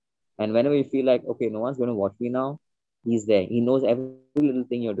 And whenever you feel like, okay, no one's going to watch me now, He's there. He knows every little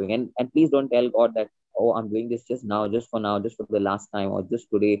thing you're doing. And please don't tell God that, oh, I'm doing this just now, just for the last time, or just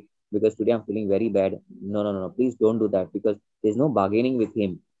today, because today I'm feeling very bad. No. Please don't do that, because there's no bargaining with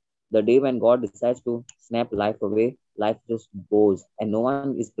Him. The day when God decides to snap life away, life just goes, and no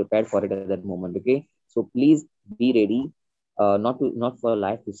one is prepared for it at that moment. Okay, so please be ready, not for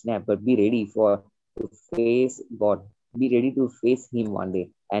life to snap, but be ready to face God. Be ready to face Him one day,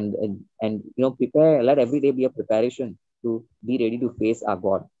 and prepare. Let every day be a preparation to be ready to face our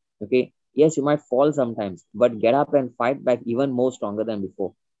God. Okay, yes, you might fall sometimes, but get up and fight back even more stronger than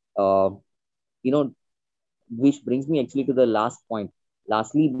before. Uh, you know, which brings me actually to the last point.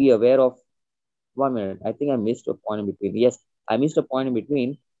 Lastly, be aware of 1 minute. I think I missed a point in between. Yes, I missed a point in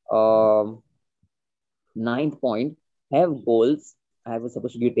between. Um, Ninth point, have goals. I was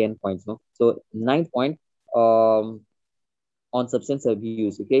supposed to give 10 points, no? So, ninth point, um, on substance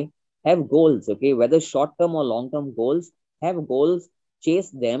abuse, okay? Have goals, okay? Whether short term or long term goals, have goals,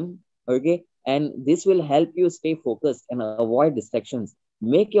 chase them, okay? And this will help you stay focused and avoid distractions.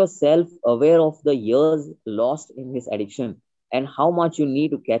 Make yourself aware of the years lost in his addiction and how much you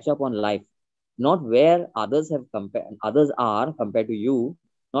need to catch up on life, not where others are compared to you,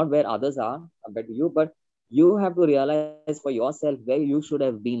 not where others are compared to you, but you have to realize for yourself where you should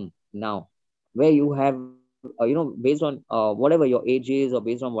have been now, where you have based on whatever your age is, or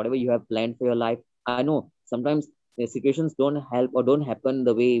based on whatever you have planned for your life. I know sometimes the situations don't help or don't happen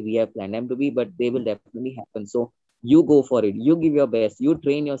the way we have planned them to be, but they will definitely happen. So you go for it, you give your best, you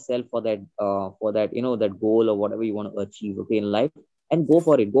train yourself for that that goal or whatever you want to achieve, okay, in life, and go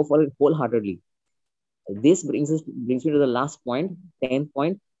for it wholeheartedly. This brings me to the last point, 10th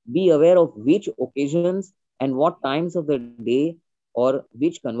point. Be aware of which occasions and what times of the day, or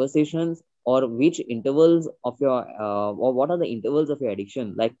which conversations, or which intervals of your or what are the intervals of your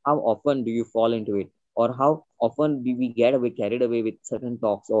addiction. Like, how often do you fall into it, or how often do we get away carried away with certain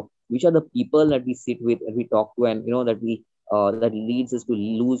talks, or which are the people that we sit with, that we talk to, and that leads us to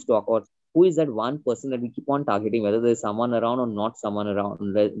lose talk, or who is that one person that we keep on targeting, whether there's someone around or not someone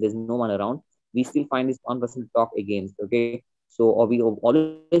around, there's no one around, we still find this one person to talk against. Okay, so, or we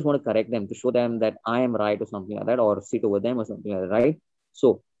always want to correct them to show them that I am right or something like that, or sit over them or something like that, right?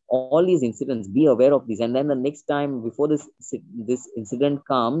 So all these incidents, be aware of these, and then the next time before this incident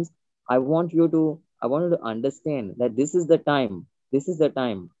comes, I want you to understand that this is the time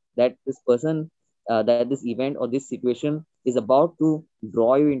that this person, that this event or this situation is about to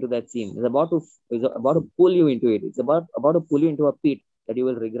draw you into that scene, is about to pull you into it, it's about to pull you into a pit that you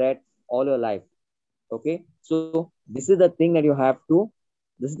will regret all your life. Okay, so this is the thing that you have to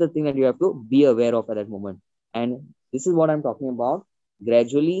be aware of at that moment, and this is what I'm talking about.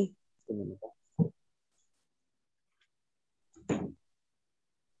 Gradually,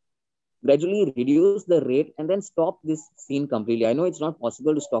 reduce the rate and then stop this scene completely. I know it's not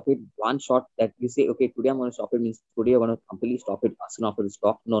possible to stop it one shot, that you say, okay, today I'm going to stop it, means today I'm going to completely stop it soon after the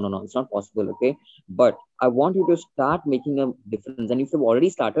stop. No, it's not possible. Okay, but I want you to start making a difference, and if you've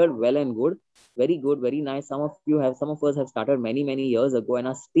already started, well and good, very nice. Some of us have started many years ago and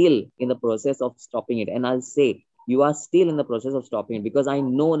are still in the process of stopping it, and I'll say you are still in the process of stopping it, because I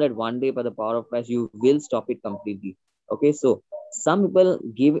know that one day, by the power of Christ, you will stop it completely. Okay, so some people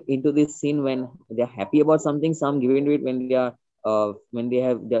give into this sin when they're happy about something, some give into it when they're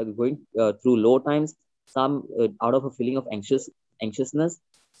going through low times, some out of a feeling of anxiousness,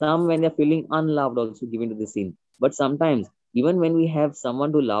 some when they're feeling unloved also give into the sin. But sometimes, even when we have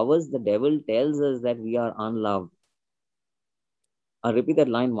someone to love us, the devil tells us that we are unloved. I'll repeat that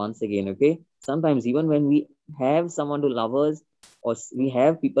line once again. Okay, sometimes even when we have someone to love us, or we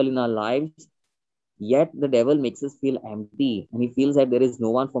have people in our lives, yet the devil makes us feel empty, and he feels that there is no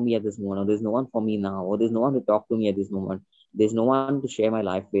one for me at this moment, or there's no one for me now, or there's no one to talk to me at this moment, there's no one to share my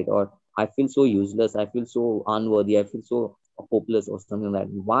life with, or I feel so useless, I feel so unworthy, I feel so hopeless, or something like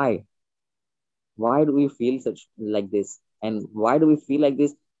that. Why do we feel such like this, and why do we feel like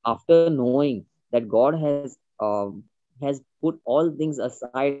this after knowing that God has put all things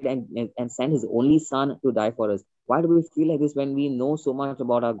aside, and sent his only son to die for us? Why do we feel like this when we know so much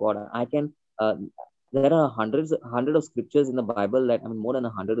about our God? I can There are hundred of scriptures in the Bible, that, I mean, more than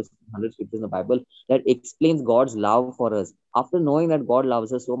 100 scriptures in the Bible that explains God's love for us. After knowing that God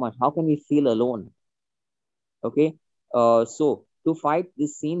loves us so much, how can we feel alone? Okay, so to fight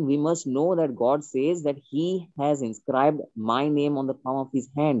this sin, we must know that God says that he has inscribed my name on the palm of his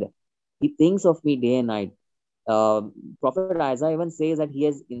hand. He thinks of me day and night. uh, Prophet Isaiah even says that he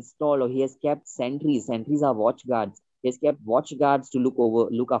has installed, or he has kept sentries. Sentries are watch guards. He has kept watch guards to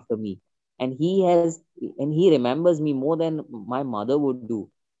look after me, and he remembers me more than my mother would do.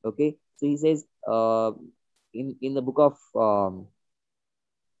 Okay, so he says, in the book of,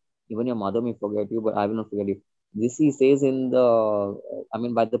 even your mother may forget you, but I will not forget you. This he says in the, I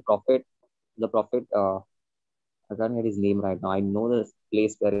mean, by the prophet, the prophet. I can't get his name right now. I know the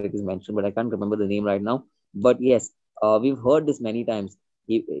place where it is mentioned, but I can't remember the name right now. But yes, we've heard this many times.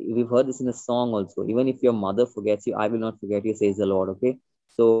 We've heard this in a song also. Even if your mother forgets you, I will not forget you, says the Lord. Okay.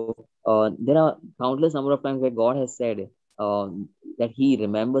 So there are countless number of times where God has said that He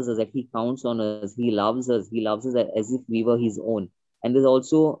remembers us, that He counts on us, He loves us, He loves us as if we were His own. And there's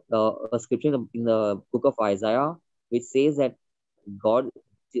also a scripture in the book of Isaiah which says that God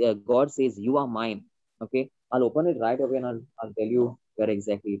God says, "You are mine." Okay, I'll open it right away and I'll tell you where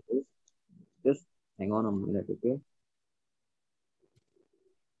exactly it is. Just hang on a minute, okay?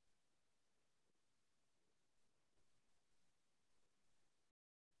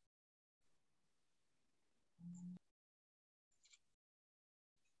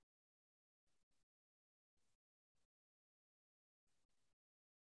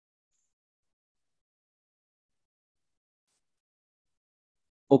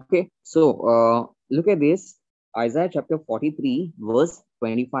 Okay, so look at this. Isaiah chapter 43, verse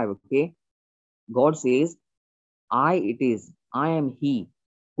 25. Okay, God says, I am He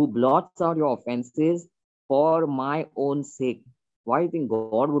who blots out your offenses for my own sake. Why do you think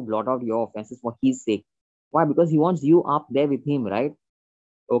God would blot out your offenses for His sake? Why? Because He wants you up there with Him, right?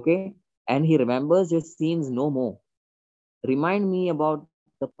 Okay, and He remembers your sins no more. Remind me about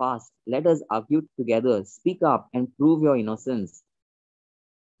the past. Let us argue together. Speak up and prove your innocence.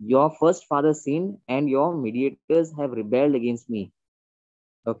 Your first father sinned, and your mediators have rebelled against me.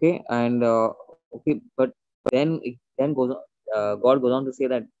 Okay, and okay, but then goes on, God goes on to say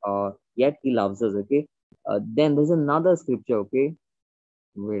that yet He loves us. Okay, then there's another scripture. Okay,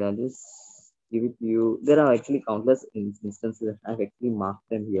 wait, I'll just give it to you. There are actually countless instances. I've actually marked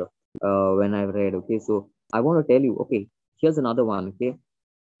them here when I've read. Okay, so I want to tell you. Okay, here's another one. Okay,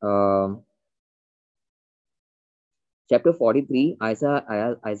 um, chapter 43, Isaiah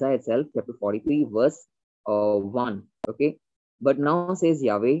itself, chapter 43, verse 1. Okay. But now says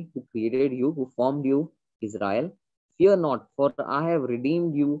Yahweh, who created you, who formed you, Israel, fear not, for I have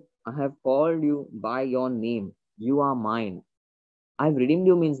redeemed you. I have called you by your name. You are mine. I've redeemed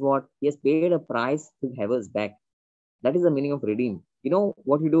you means what? He has paid a price to have us back. That is the meaning of redeem. You know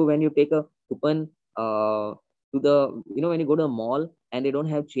what you do when you take a coupon to the, when you go to a mall and they don't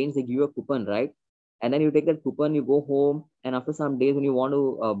have change, they give you a coupon, right? And then you take that coupon, you go home, and after some days, when you want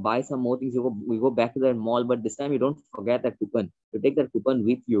to buy some more things, you go back to that mall. But this time, you don't forget that coupon. You take that coupon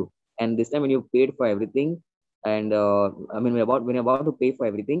with you, and this time, when you paid for everything, and I mean, when you're about to pay for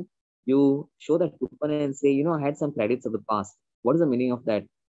everything, you show that coupon and say, I had some credits of the past. What is the meaning of that?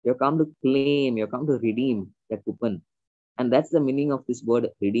 You come to claim, you come to redeem that coupon, and that's the meaning of this word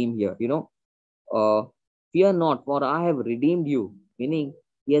redeem here. Uh, fear not, for I have redeemed you. Meaning,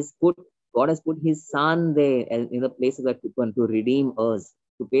 He has put God has put His Son there in the place of that coupon to redeem us,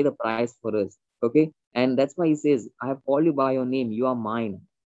 to pay the price for us. Okay, and that's why He says, "I have called you by your name. You are mine."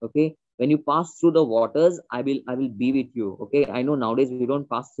 Okay, when you pass through the waters, I will be with you. Okay, I know nowadays we don't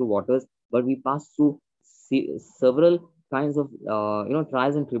pass through waters, but we pass through several kinds of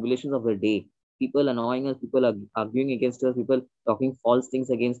trials and tribulations of the day. People annoying us, people are arguing against us, people talking false things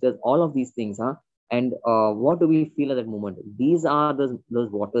against us, all of these things, huh? And what do we feel at that moment? These are those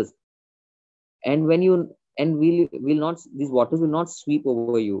waters. And when you and will not these waters will not sweep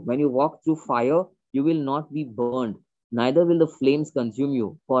over you. When you walk through fire, you will not be burned, neither will the flames consume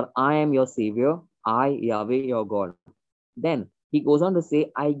you, for I am your savior, I Yahweh your God. Then he goes on to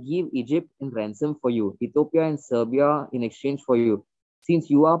say, I give Egypt in ransom for you, Ethiopia and Serbia in exchange for you, since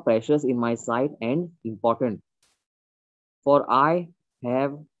you are precious in my sight and important, for I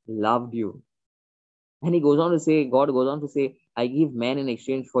have loved you. And he goes on to say, God goes on to say, I give men in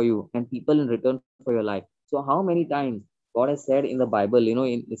exchange for you and people in return for your life. So how many times God has said in the Bible,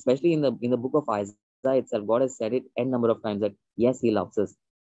 especially in the book of Isaiah itself, God has said it n number of times that yes, He loves us.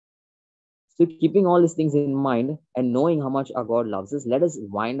 So keeping all these things in mind and knowing how much our God loves us, let us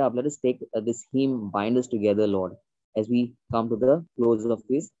wind up, let us take this hymn, Bind Us Together, Lord, as we come to the close of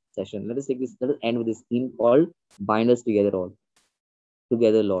this session. Let us end with this hymn called Bind Us Together, all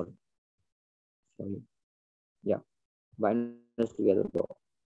together, Lord. Sorry. Yeah. Bind us together, Lord.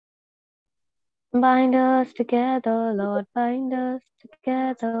 Bind us together, Lord, bind us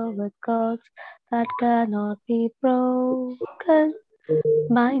together with cords that cannot be broken.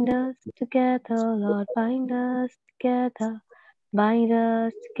 Bind us together, Lord, bind us together, bind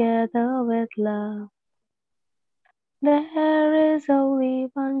us together with love. There is only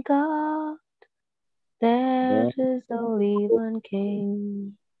one God, there is only one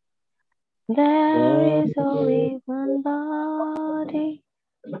King. There is only one body,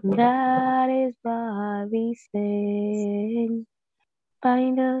 that is why we sing.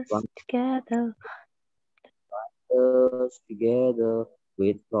 Bind us together, us together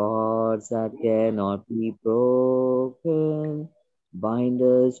with cords that cannot be broken. Bind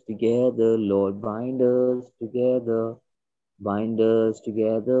us together, Lord, bind us together. Bind us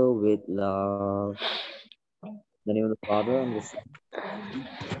together with love. In the name of the Father and the Son.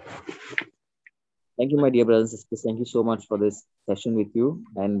 Thank you, my dear brothers and sisters. Thank you so much for this session with you.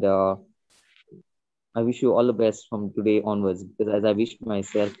 And I wish you all the best from today onwards, because as I wish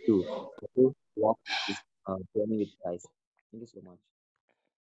myself to walk this journey with Christ. Thank you so much.